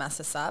don't want to mess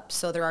this up.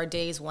 So there are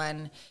days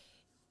when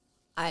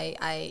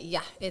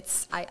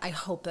I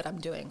hope that I'm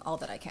doing all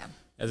that I can.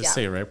 As I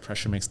say, right?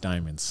 Pressure makes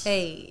diamonds.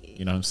 Hey.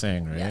 You know what I'm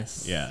saying, right?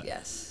 Yes. Yeah.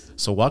 Yes.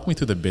 So walk me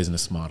through the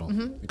business model,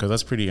 because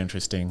that's pretty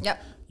interesting.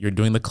 Yep. You're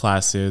doing the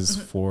classes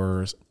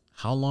for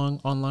how long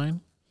online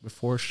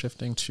before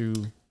shifting to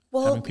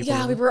having people?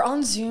 Yeah, we were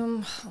on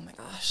Zoom, oh my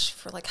gosh,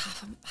 for like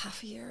half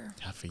a year.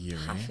 Half a year,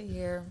 Half a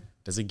year.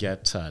 Does it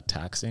get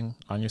taxing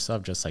on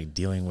yourself, just like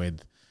dealing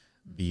with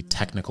the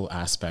technical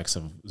aspects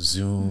of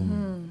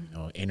Zoom, you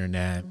know,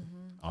 internet,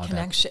 all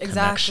Connection, that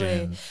exactly.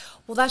 connection?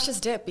 Well, that's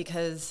just it,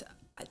 because,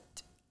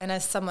 and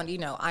as someone, you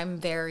know,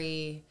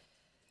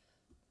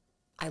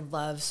 I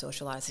love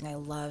socializing. I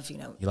love, you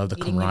know, you love the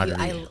meeting with you.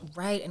 camaraderie.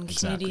 Right, and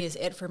community is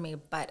it for me.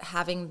 But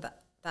having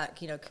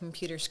that, you know,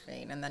 computer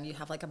screen, and then you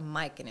have like a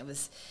mic, and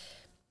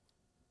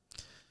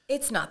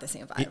it's not the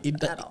same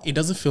vibe at all. It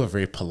doesn't feel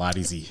very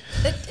Pilates-y.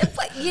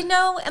 You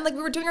know, and like we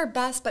were doing our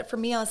best, but for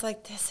me, I was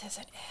like, this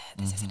isn't it.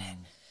 This isn't it.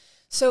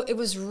 So it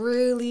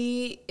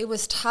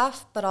was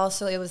tough, but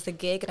also it was the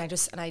gig, and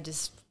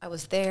I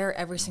was there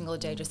every single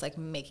day, just like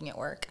making it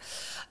work.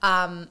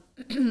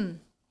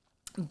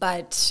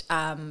 But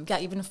yeah,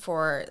 even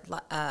for it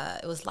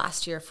was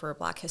last year for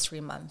Black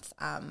History Month,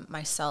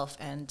 myself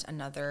and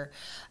another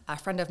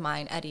friend of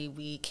mine, Eddie,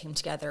 we came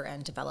together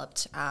and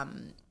developed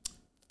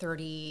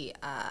 30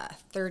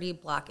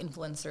 Black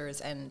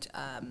influencers and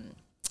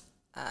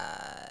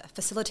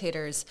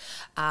facilitators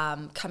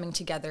coming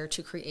together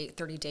to create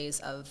 30 days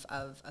of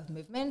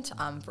movement,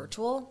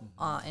 virtual,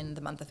 in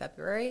the month of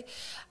February.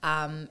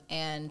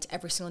 And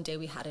every single day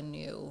we had a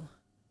new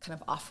kind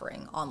of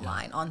offering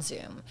online on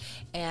Zoom.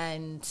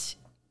 And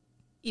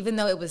even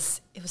though it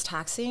was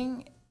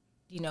taxing,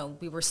 you know,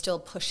 we were still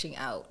pushing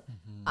out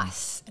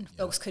us, and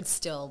folks could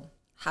still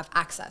have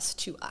access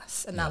to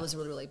us, and that was a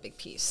really, really big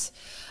piece.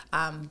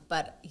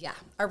 But yeah,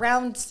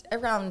 around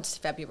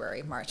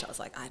February, March, I was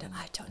like, I don't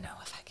know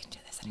if I can do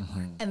this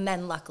anymore. And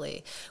then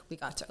luckily, we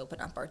got to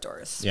open up our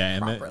doors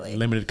properly. And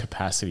limited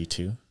capacity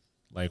too.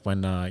 Like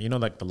when you know,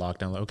 like the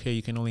lockdown, like, okay,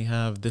 you can only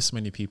have this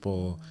many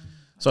people.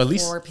 So at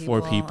least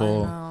four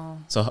people.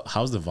 So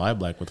how's the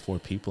vibe like with 4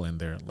 people in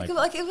there? Like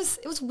it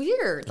was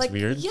weird. Like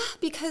weird? Yeah,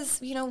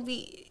 because you know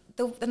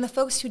the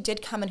folks who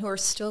did come and who are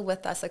still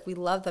with us, like we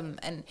love them,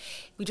 and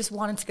we just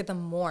wanted to give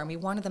them more, and we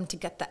wanted them to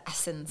get the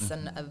essence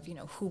and of, you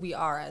know, who we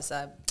are as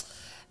a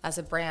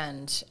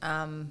brand.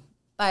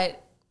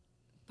 But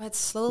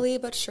slowly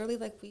but surely,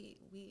 like we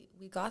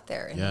got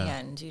there in the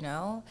end, you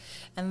know.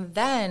 And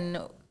then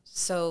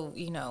so,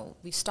 you know,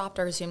 we stopped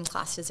our Zoom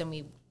classes, and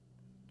we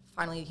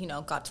finally, you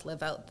know, got to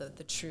live out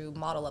the true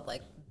model of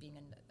like being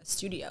in a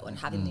studio and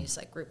having these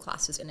like group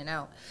classes in and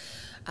out.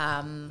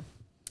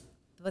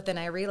 But then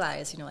I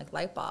realized, you know, like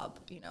light bulb,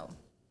 you know,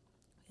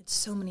 it's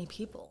so many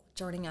people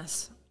joining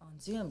us on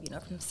Zoom, you know,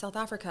 from South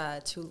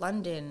Africa to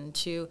London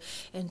to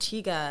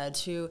Antigua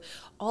to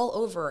all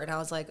over. And I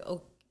was like,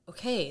 oh,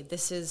 okay,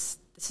 this is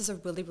a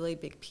really, really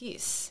big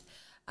piece.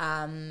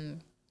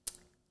 And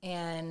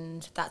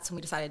that's when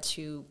we decided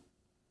to,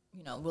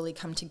 you know, really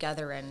come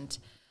together, and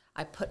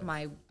I put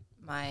my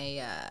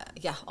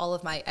all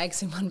of my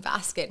eggs in one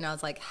basket, and I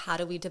was like, how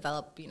do we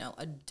develop, you know,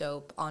 a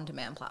dope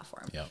on-demand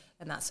platform?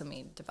 And that's when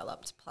we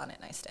developed Planet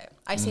Nice Day.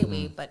 I say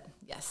we, but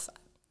yes,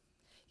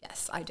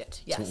 I did.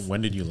 Yes. So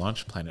when did you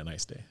launch Planet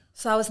Nice Day?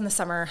 So that was in the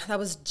summer. That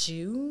was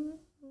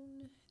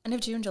end of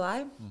June,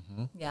 July.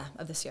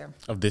 Of this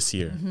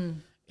year.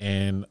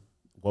 And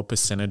what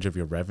percentage of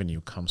your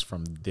revenue comes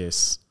from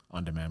this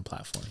on-demand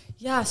platform?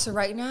 Yeah, so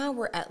right now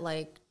we're at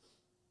like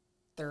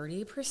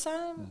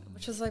 30%,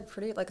 which is like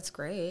pretty, like, it's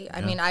great.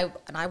 I mean, I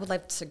would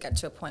like to get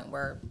to a point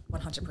where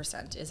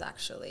 100% is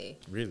actually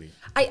really.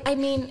 I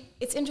mean,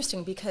 it's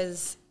interesting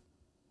because,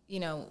 you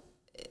know,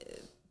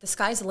 the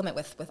sky's the limit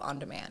with on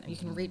demand. You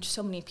can reach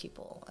so many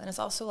people, and it's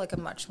also like a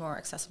much more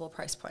accessible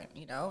price point,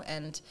 you know.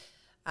 And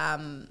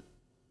I'm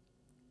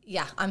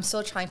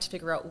still trying to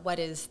figure out what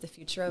is the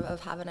future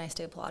of Have a Nice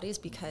Day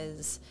Pilates,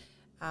 because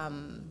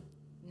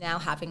now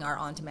having our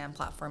on demand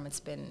platform, it's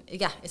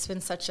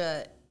been such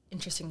a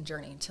interesting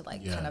journey to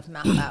like kind of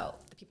map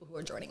out the people who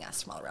are joining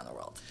us from all around the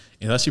world.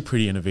 And that's actually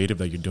pretty innovative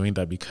that you're doing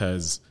that,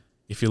 because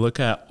if you look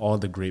at all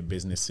the great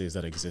businesses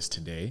that exist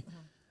today,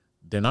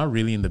 they're not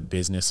really in the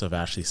business of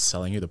actually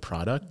selling you the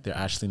product. They're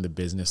actually in the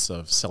business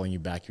of selling you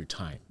back your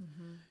time.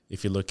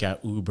 If you look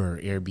at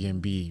Uber,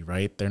 Airbnb,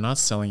 right? They're not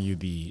selling you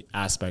the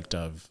aspect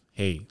of,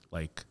 hey,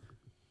 like,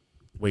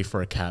 wait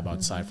for a cab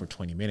outside for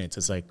 20 minutes.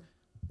 It's like,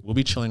 we'll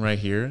be chilling right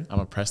here. I'm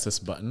gonna press this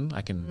button.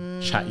 I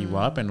can chat you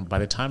up, and by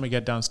the time I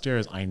get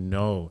downstairs, I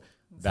know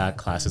that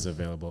class is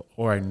available,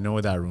 or I know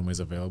that room is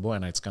available,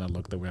 and it's gonna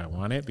look the way I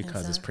want it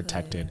because it's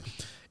protected.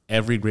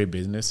 Every great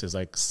business is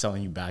like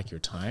selling you back your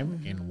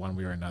time in one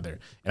way or another,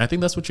 and I think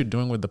that's what you're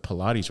doing with the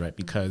Pilates, right?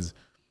 Because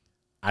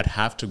I'd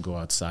have to go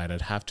outside.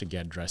 I'd have to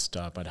get dressed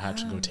up. I'd have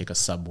to go take a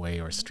subway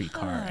or a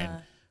streetcar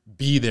and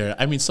be there.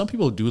 I mean, some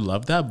people do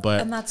love that, but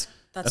and that's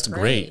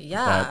great.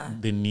 Yeah,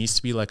 but there needs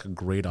to be like a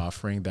great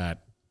offering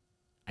that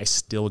I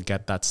still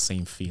get that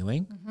same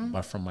feeling,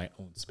 but from my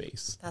own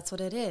space. That's what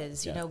it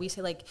is. You know, we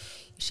say like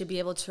you should be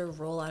able to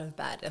roll out of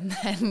bed and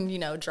then, you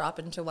know, drop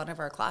into one of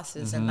our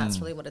classes. And that's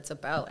really what it's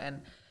about.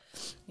 And,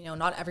 you know,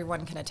 not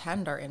everyone can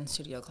attend our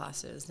in-studio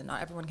classes, and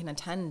not everyone can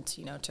attend,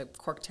 you know, to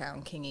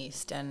Corktown, King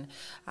East. And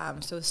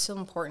so it's still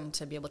important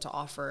to be able to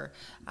offer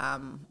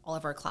all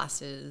of our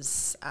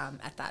classes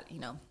at that, you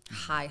know,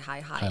 high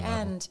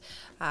end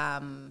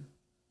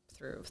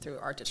through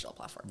our digital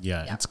platform.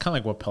 Yeah. It's kind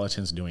of like what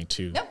Peloton's doing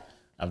too. Yep.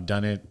 I've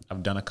done it.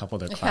 I've done a couple of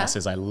their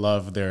classes. I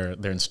love their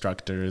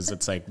instructors.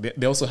 It's like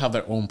they also have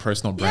their own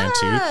personal brand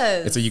too.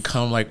 It's like you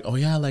come like, oh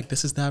yeah, like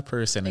this is that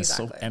person.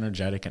 Exactly. It's so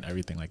energetic and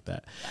everything like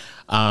that.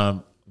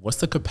 What's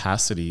the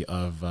capacity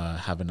of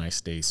Have a Nice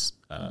Day's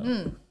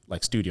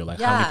like studio? Like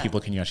how many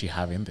people can you actually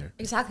have in there?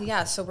 Exactly.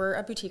 Yeah. So we're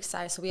a boutique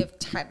size. So we have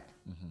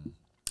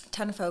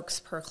 10 folks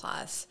per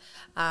class,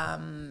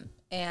 and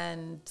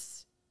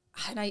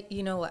I,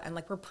 you know what, and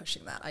like we're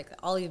pushing that. Like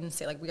I'll even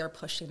say like we are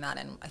pushing that,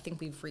 and I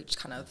think we've reached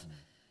kind of.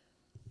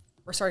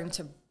 We're starting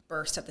to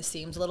burst at the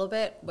seams a little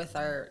bit with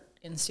our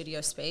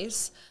in-studio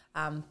space.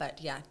 But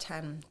yeah,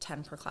 10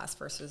 per class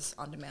versus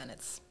on demand,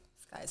 it's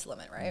sky's the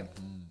limit, right?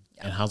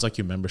 Yeah. And how's like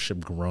your membership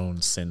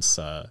grown since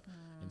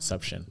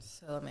inception?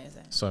 So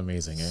amazing. So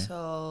amazing, eh?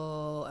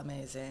 So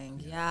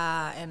amazing.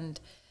 Yeah. And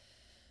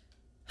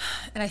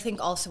And I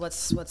think also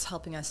what's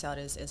helping us out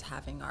is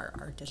having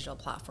our digital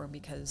platform,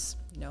 because,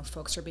 you know,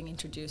 folks are being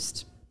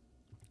introduced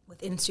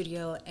with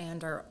in-studio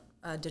and our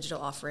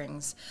digital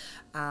offerings.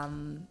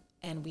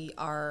 And we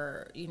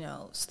are, you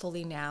know,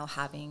 slowly now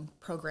having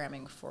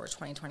programming for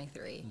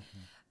 2023.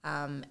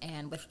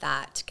 And with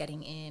that,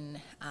 getting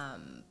in,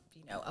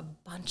 you know, a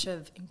bunch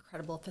of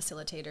incredible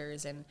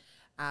facilitators. And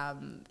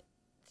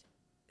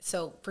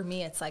so for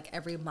me, it's like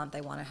every month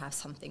I want to have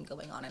something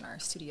going on in our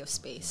studio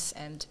space.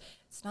 And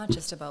it's not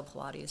just about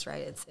Pilates,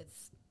 right? It's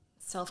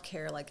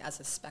self-care, like as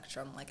a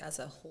spectrum, like as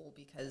a whole,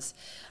 because,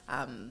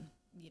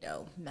 you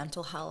know,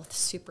 mental health,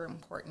 super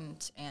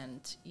important.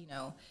 And, you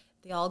know,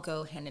 they all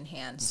go hand in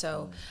hand.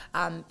 So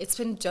it's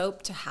been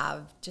dope to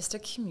have just a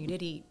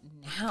community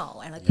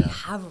now. And like we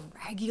have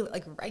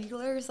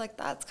regulars, like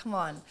that's, come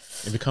on.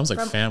 It becomes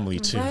like family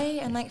too. Right.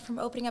 And like from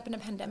opening up in a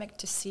pandemic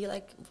to see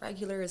like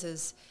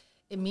regulars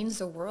it means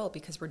the world,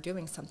 because we're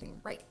doing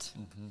something right.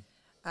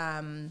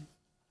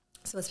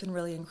 So it's been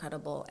really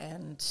incredible.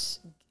 And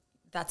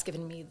that's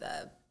given me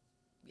the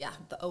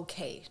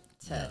okay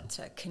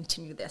to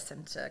continue this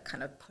and to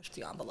kind of push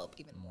the envelope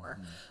even more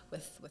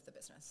with the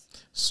business.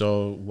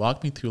 So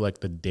walk me through like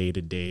the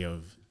day-to-day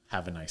of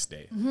Have a Nice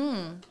Day.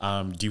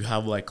 Do you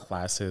have like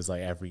classes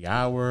like every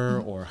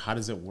hour or how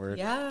does it work?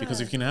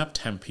 Because if you can have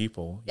 10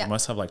 people, you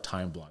must have like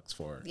time blocks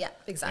for it. Yeah,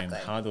 exactly.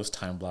 And how are those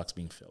time blocks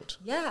being filled?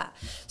 Yeah.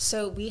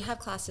 So we have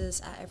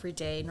classes every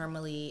day,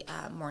 normally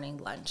morning,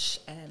 lunch,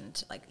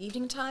 and like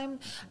evening time.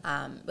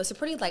 It was a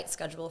pretty light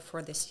schedule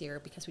for this year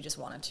because we just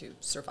wanted to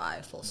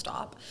survive, full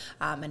stop.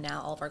 And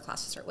now all of our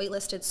classes are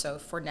waitlisted. So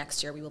for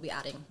next year, we will be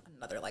adding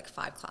another like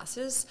 5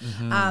 classes.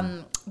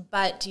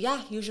 But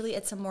yeah, usually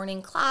it's a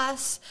morning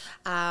class,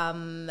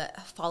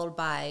 followed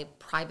by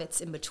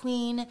privates in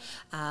between,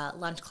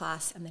 lunch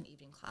class, and then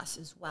evening class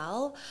as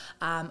well.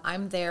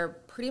 I'm there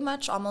pretty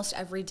much almost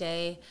every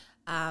day.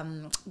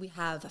 We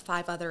have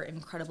 5 other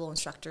incredible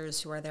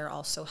instructors who are there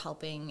also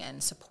helping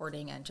and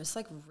supporting and just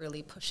like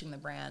really pushing the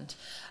brand.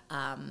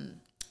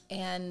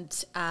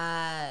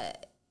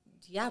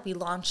 Yeah, we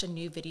launch a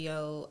new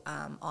video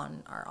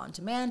on our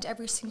on-demand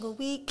every single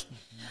week.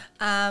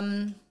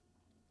 And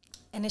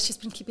it's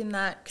just been keeping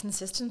that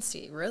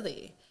consistency,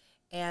 really.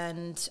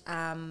 And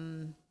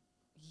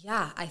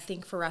yeah, I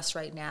think for us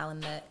right now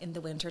in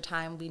the winter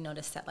time, we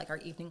noticed that like our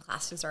evening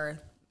classes are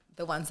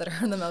the ones that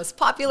are the most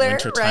popular,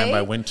 winter right? Time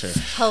by winter.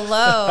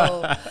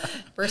 Hello.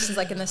 Versus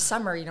like in the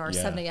summer, you know, our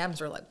 7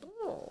 a.m.s are like,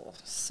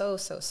 so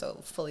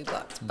fully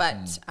booked.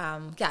 But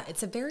yeah,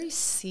 it's a very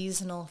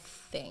seasonal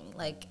thing.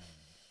 Like,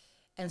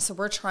 and so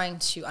we're trying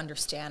to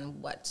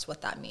understand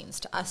what that means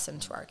to us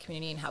and to our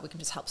community and how we can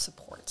just help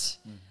support.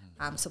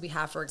 So we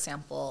have, for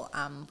example,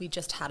 we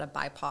just had a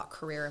BIPOC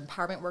career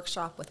empowerment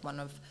workshop with one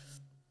of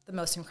the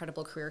most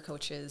incredible career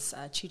coaches,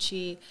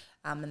 Chi.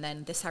 And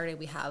then this Saturday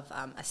we have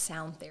a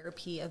sound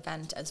therapy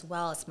event as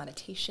well. It's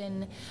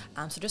meditation.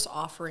 So just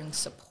offering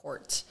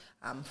support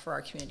for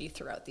our community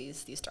throughout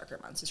these darker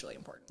months is really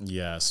important.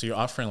 Yeah, so you're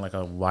offering like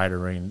a wide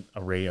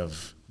array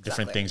of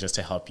different things just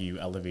to help you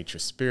elevate your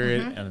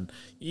spirit. And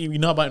you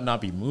know about not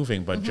be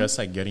moving, but just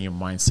like getting your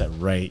mindset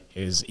right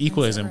is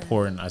equally as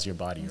important as your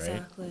body,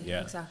 right?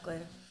 Yeah, exactly.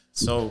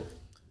 So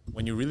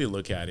when you really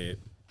look at it,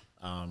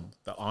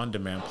 the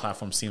on-demand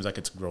platform seems like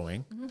it's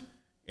growing.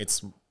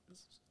 It's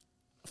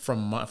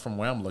from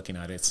where I'm looking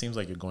at it, it seems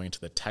like you're going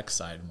to the tech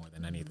side more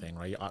than anything,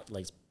 right?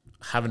 Like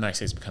Have a Nice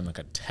Day has become like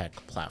a tech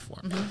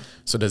platform.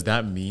 So does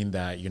that mean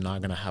that you're not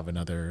going to have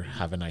another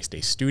Have a Nice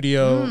Day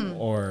studio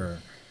or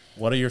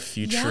what are your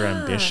future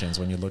ambitions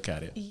when you look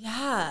at it?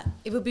 Yeah,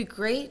 it would be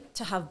great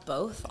to have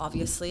both,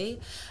 obviously.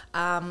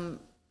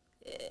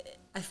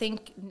 I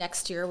think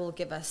next year will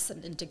give us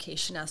an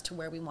indication as to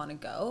where we want to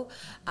go.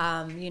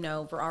 You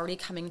know, we're already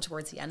coming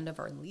towards the end of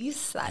our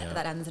lease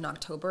that ends in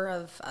October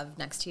of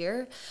next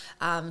year.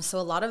 So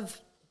a lot of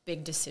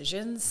big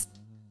decisions.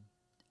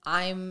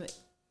 I'm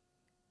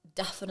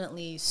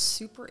definitely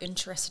super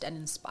interested and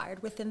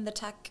inspired within the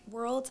tech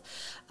world,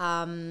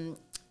 and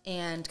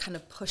kind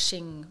of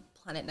pushing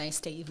Planet Nice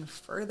Day even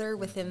further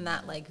within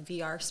that like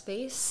VR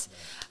space.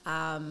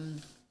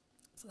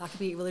 So that could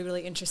be really,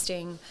 really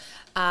interesting.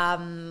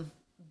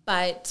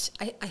 But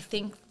I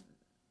think,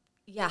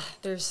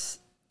 there's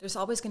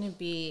always going to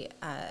be,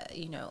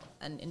 you know,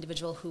 an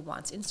individual who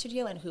wants in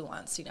studio and who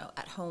wants, you know,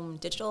 at home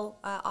digital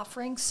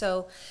offerings.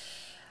 So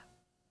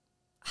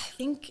I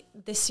think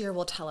this year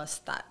will tell us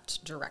that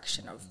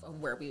direction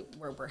of where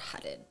we're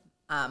headed.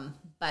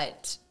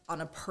 But on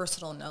a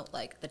personal note,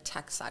 like the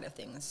tech side of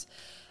things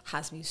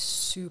has me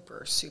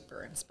super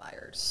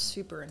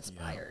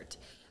inspired.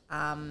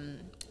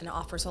 And it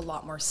offers a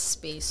lot more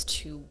space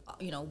to,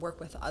 you know, work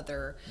with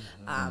other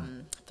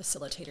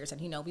facilitators. And,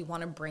 you know, we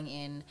want to bring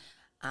in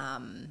a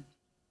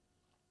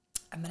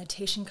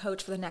meditation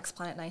coach for the next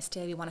Planet Nice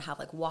Day. We want to have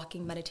like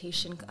walking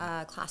meditation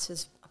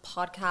classes, a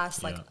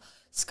podcast, like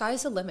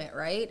sky's the limit,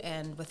 right?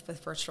 And with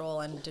virtual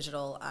and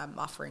digital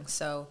offerings.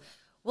 So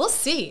we'll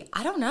see.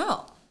 I don't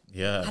know.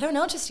 I don't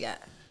know just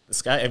yet.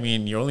 this guy, I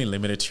mean, you're only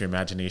limited to your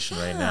imagination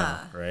right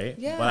now, right?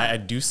 Yeah. But I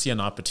do see an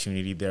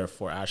opportunity there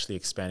for actually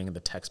expanding in the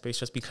tech space,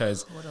 just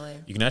because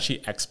you can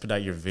actually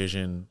expedite your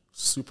vision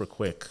super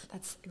quick.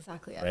 That's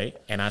exactly it. Right?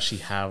 And actually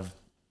have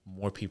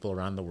more people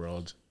around the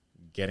world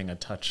getting a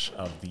touch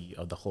of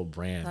the whole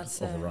brand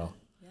overall.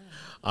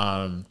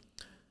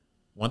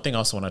 One thing I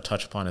also want to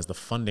touch upon is the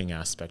funding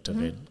aspect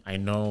of it. I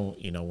know,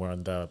 we're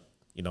on the,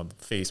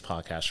 Face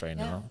podcast right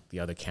now, the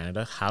Other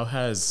Canada. How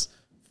has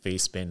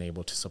Face been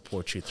able to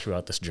support you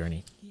throughout this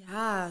journey?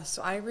 Yeah,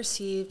 so I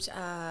received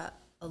a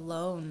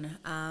loan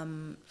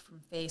from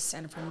Face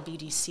and from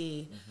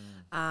BDC.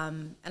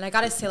 And I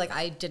got to say, like,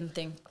 I didn't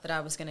think that I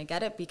was going to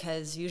get it,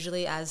 because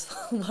usually as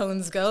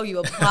loans go, you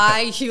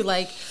apply, you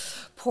like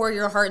pour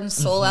your heart and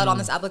soul out on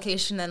this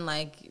application, and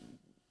like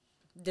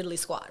diddly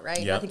squat,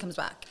 right? Nothing comes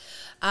back.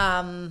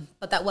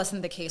 But that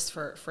wasn't the case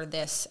for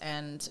this.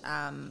 And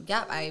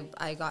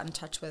I got in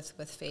touch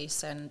with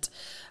Face, and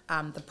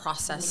the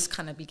process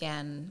kind of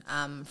began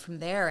from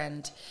there.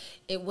 And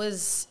it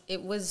was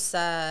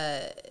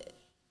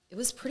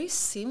pretty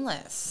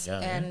seamless.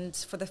 And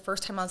for the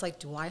first time, I was like,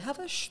 do I have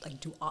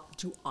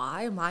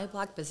my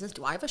Black business,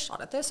 do I have a shot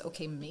at this?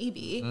 Okay,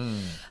 maybe.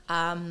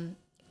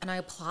 And I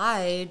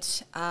applied,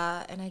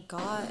 and I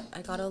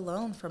got a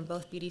loan from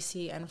both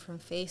BDC and from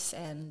Face,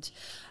 and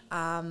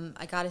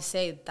I got to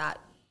say that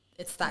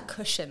it's that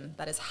cushion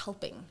that is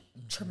helping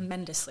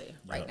tremendously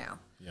right now.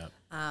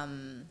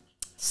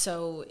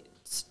 So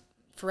it's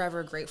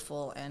forever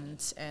grateful,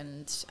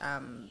 and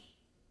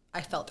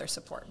I felt their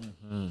support.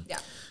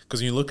 Because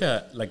when you look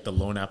at like the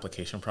loan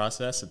application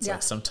process, it's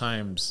like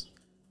sometimes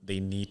they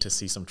need to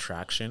see some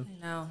traction.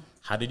 I know.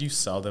 How did you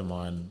sell them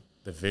on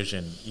the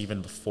vision even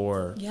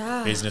before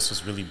business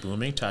was really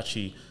booming, to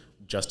actually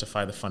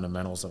justify the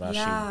fundamentals of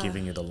actually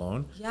giving you the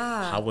loan?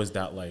 How was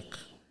that like?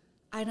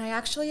 And I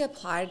actually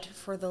applied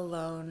for the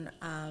loan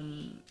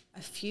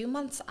a few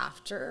months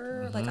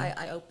after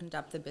I opened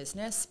up the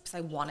business, because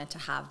I wanted to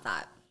have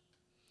that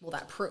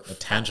proof,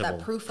 tangible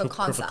that proof of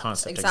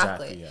concept.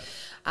 Exactly.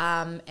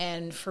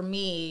 And for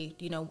me,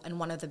 and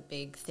one of the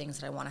big things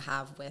that I want to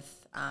have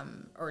with,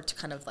 or to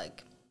kind of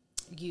like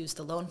use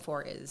the loan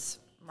for, is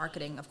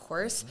marketing, of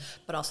course,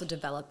 but also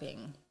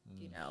developing,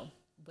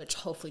 which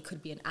hopefully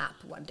could be an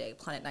app one day,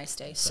 Planet Nice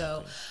Day.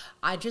 So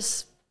I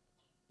just,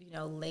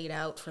 laid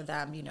out for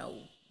them,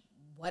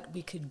 what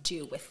we could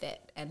do with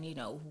it, and,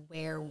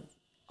 where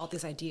all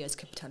these ideas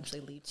could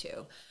potentially lead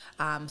to.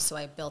 So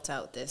I built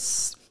out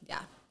this,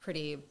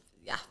 pretty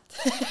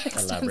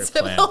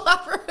extensive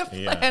elaborate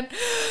plan.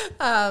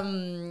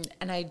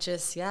 And I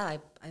just, I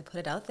put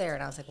it out there,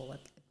 and I was like, well,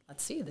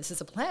 let's see, this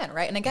is a plan,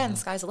 right? And again,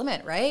 sky's the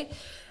limit, right?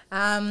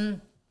 I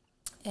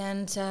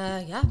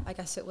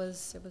guess it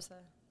was a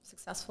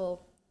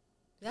successful,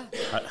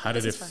 How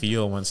did it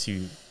feel once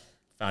you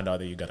found out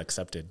that you got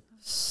accepted? I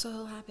was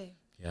so happy.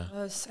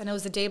 And it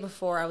was the day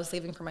before I was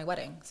leaving for my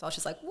wedding. So I was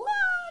just like, what?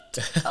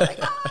 Oh my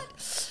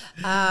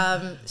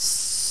God.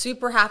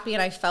 Super happy.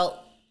 And I felt,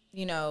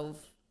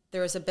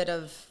 there was a bit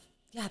of,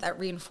 that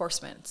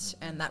reinforcement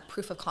and that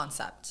proof of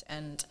concept.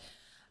 And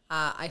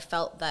I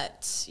felt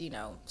that,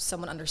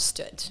 someone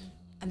understood,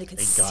 and they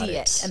could see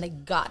it, and they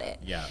got it.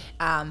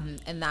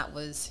 And that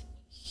was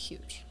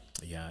huge.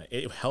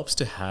 It helps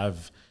to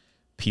have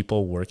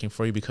people working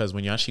for you, because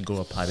when you actually go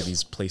apply to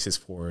these places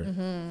for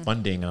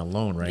funding and a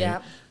loan,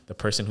 right? The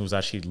person who's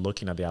actually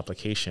looking at the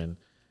application,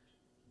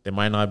 they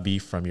might not be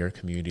from your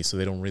community, so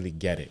they don't really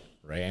get it,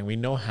 right? And we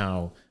know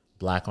how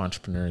Black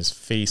entrepreneurs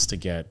face to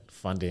get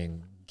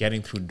funding.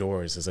 Getting through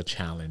doors is a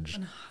challenge.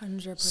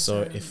 100%.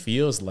 So it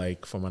feels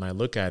like, from when I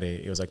look at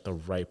it, it was like the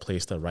right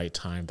place, the right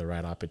time, the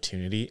right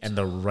opportunity, and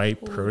the right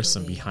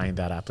person behind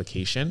that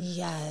application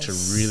to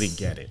really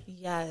get it.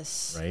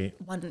 Right?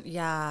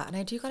 And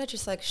I do got to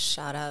just like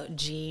shout out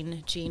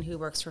Jean, who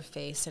works for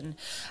Face, and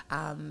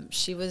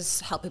she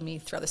was helping me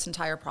throughout this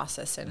entire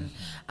process, and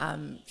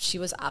she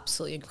was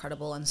absolutely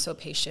incredible and so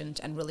patient,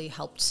 and really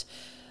helped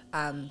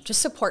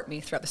just support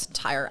me throughout this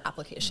entire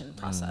application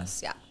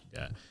process.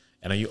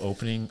 And are you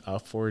opening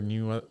up for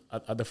new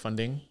other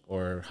funding,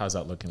 or how's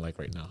that looking like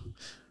right now?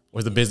 Or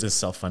is the business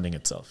self-funding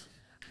itself?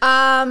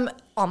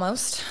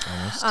 Almost.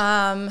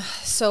 So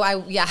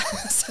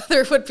so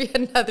there would be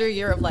another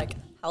year of like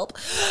help.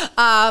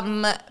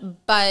 I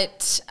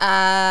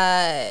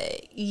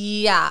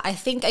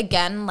think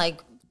again,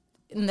 like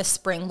in the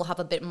spring, we'll have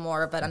a bit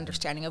more of an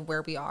understanding of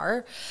where we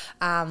are.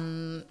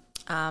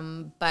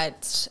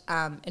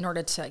 In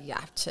order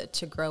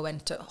to grow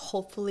and to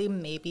hopefully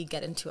maybe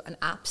get into an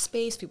app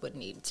space, we would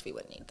need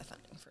the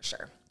funding for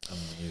sure.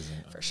 Amazing.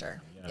 For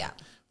sure.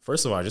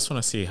 First of all, I just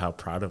want to say how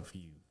proud of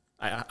you.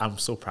 I'm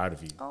so proud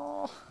of you.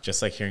 Oh.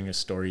 Just like hearing your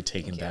story,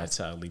 taking that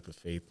leap of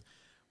faith.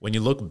 When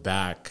you look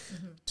back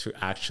to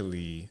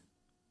actually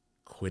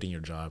quitting your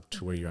job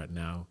to where you're at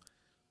now,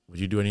 would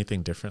you do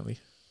anything differently?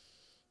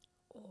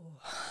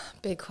 Oh,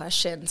 big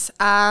questions.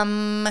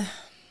 No.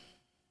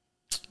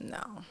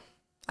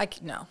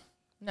 No,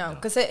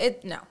 because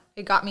it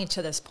got me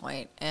to this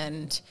point,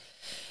 and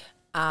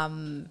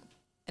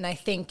And I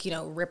think, you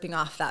know, ripping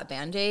off that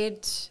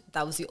Band-Aid,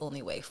 that was the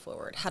only way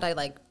forward. Had I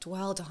like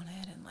dwelled on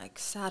it and like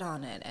sat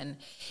on it, and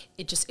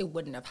it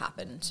wouldn't have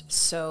happened.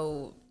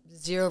 So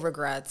 0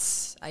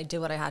 regrets. I did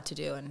what I had to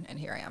do, and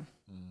here I am.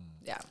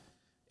 Yeah.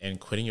 And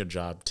quitting your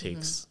job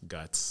takes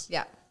guts.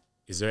 Yeah.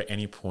 Is there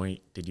any point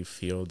did you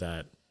feel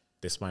that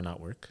this might not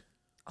work?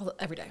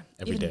 Every day.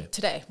 Every day.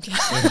 Today.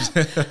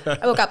 I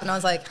woke up and I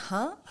was like,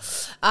 huh?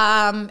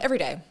 Every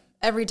day.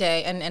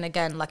 And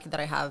again, lucky that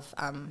I have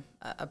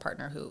a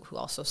partner who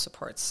also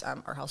supports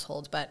our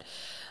household. But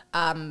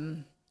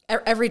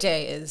every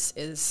day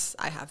is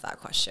I have that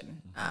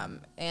question.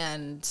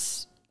 And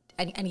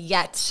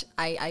yet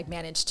I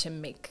managed to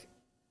make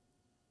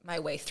my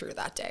way through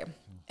that day.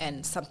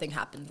 And something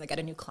happens, I get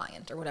a new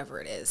client or whatever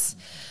it is.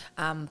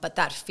 But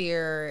that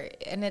fear,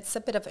 and it's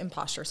a bit of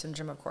imposter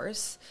syndrome, of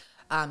course,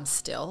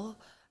 still.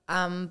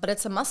 But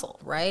it's a muscle,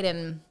 right?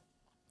 And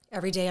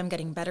every day I'm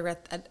getting better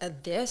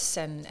at this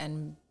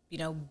and you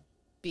know,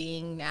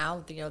 being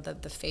now, you know,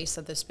 the face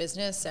of this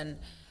business. And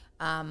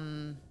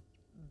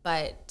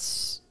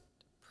but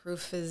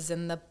proof is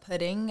in the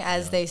pudding,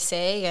 as they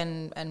say,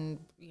 and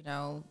you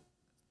know,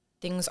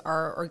 things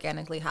are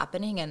organically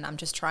happening, and I'm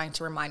just trying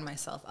to remind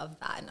myself of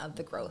that and of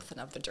the growth and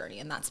of the journey.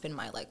 And that's been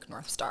my like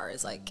North Star,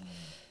 is like,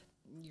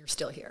 you're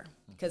still here,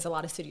 because a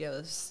lot of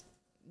studios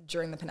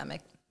during the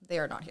pandemic, they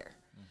are not here.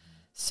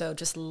 So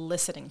just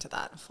listening to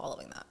that,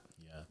 following that.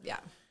 Yeah.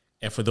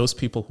 And for those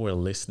people who are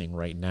listening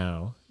right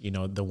now, you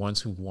know, the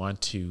ones who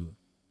want to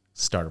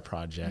start a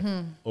project,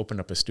 open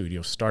up a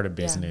studio, start a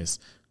business,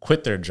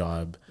 quit their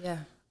job.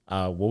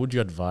 What would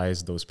you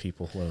advise those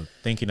people who are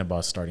thinking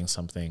about starting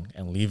something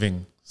and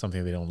leaving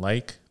something they don't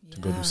like to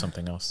go do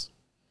something else?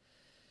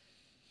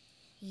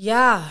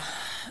 Do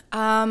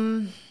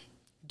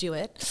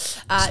it.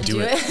 Do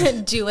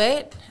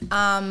it.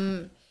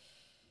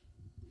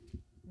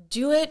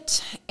 Do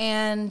it.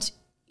 And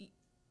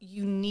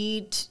you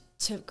need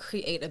to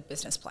create a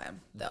business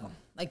plan, though.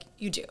 Like,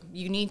 you do.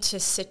 You need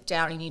to sit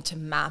down. You need to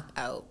map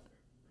out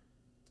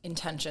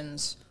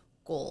intentions,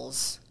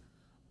 goals,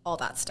 all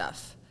that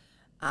stuff.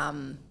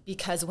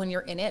 Because when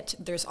you're in it,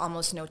 there's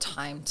almost no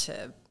time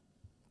to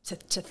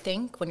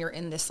think when you're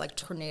in this like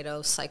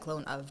tornado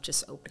cyclone of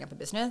just opening up a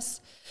business.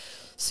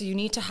 So you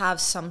need to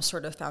have some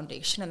sort of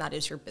foundation, and that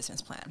is your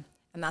business plan.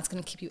 And that's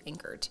going to keep you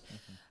anchored.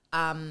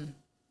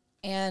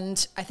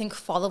 And I think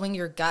following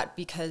your gut,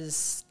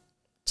 because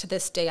to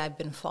this day I've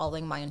been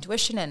following my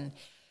intuition and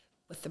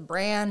with the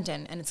brand,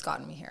 and it's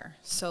gotten me here.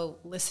 So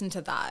listen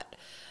to that.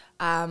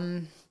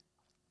 And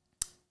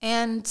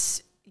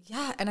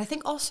I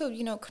think also,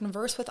 you know,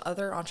 converse with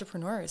other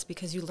entrepreneurs,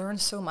 because you learn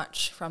so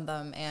much from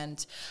them.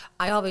 And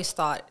I always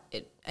thought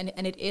it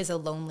is a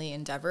lonely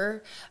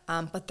endeavor,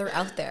 but they're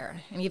out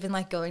there. And even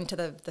like going to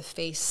the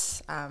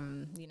Face,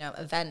 you know,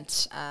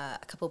 event a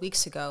couple of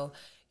weeks ago,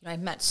 you know, I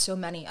met so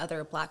many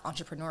other Black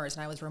entrepreneurs,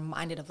 and I was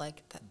reminded of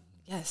like that.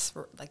 Yes,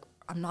 like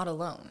I'm not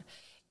alone.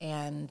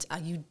 And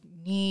you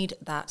need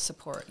that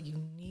support. You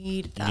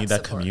need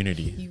that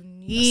community. You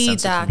need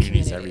that community.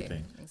 Is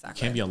everything. Exactly.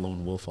 You can't be a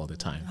lone wolf all the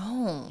time.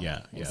 No.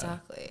 Yeah.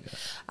 Exactly.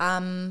 Yeah.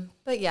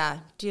 But yeah,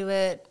 do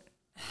it.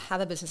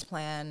 Have a business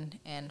plan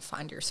and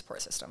find your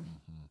support system.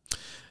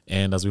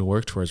 And as we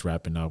work towards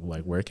wrapping up,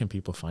 like, where can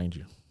people find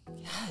you?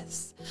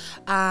 Yes.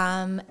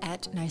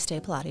 At Nice Day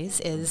Pilates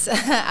is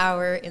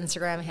our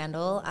Instagram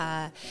handle.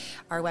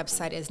 Our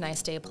website is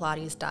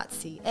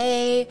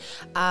nicedaypilates.ca.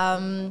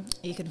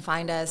 You can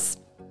find us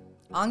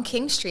on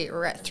King Street.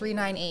 We're at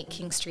 398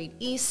 King Street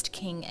East,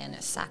 King and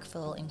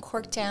Sackville in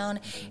Corktown.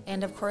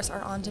 And of course,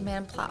 our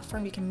on-demand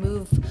platform. You can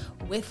move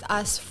with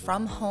us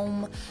from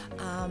home,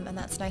 and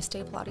that's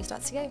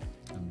nicedaypilates.ca.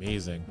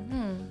 Amazing.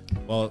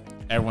 Well,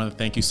 everyone,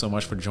 thank you so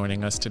much for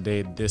joining us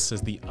today. This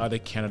is the Other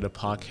Canada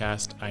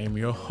podcast. I am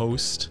your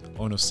host,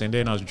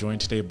 Onosinde, and I was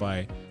joined today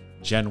by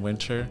Jen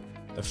Winter,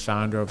 the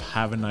founder of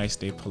Have a Nice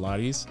Day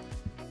Pilates.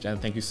 Jen,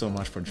 thank you so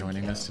much for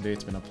joining us today.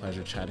 It's been a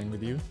pleasure chatting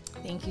with you.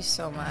 Thank you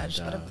so much.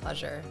 What a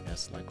pleasure.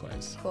 Yes,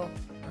 likewise. Cool.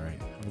 All right.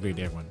 Have a great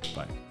day, everyone.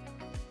 Bye.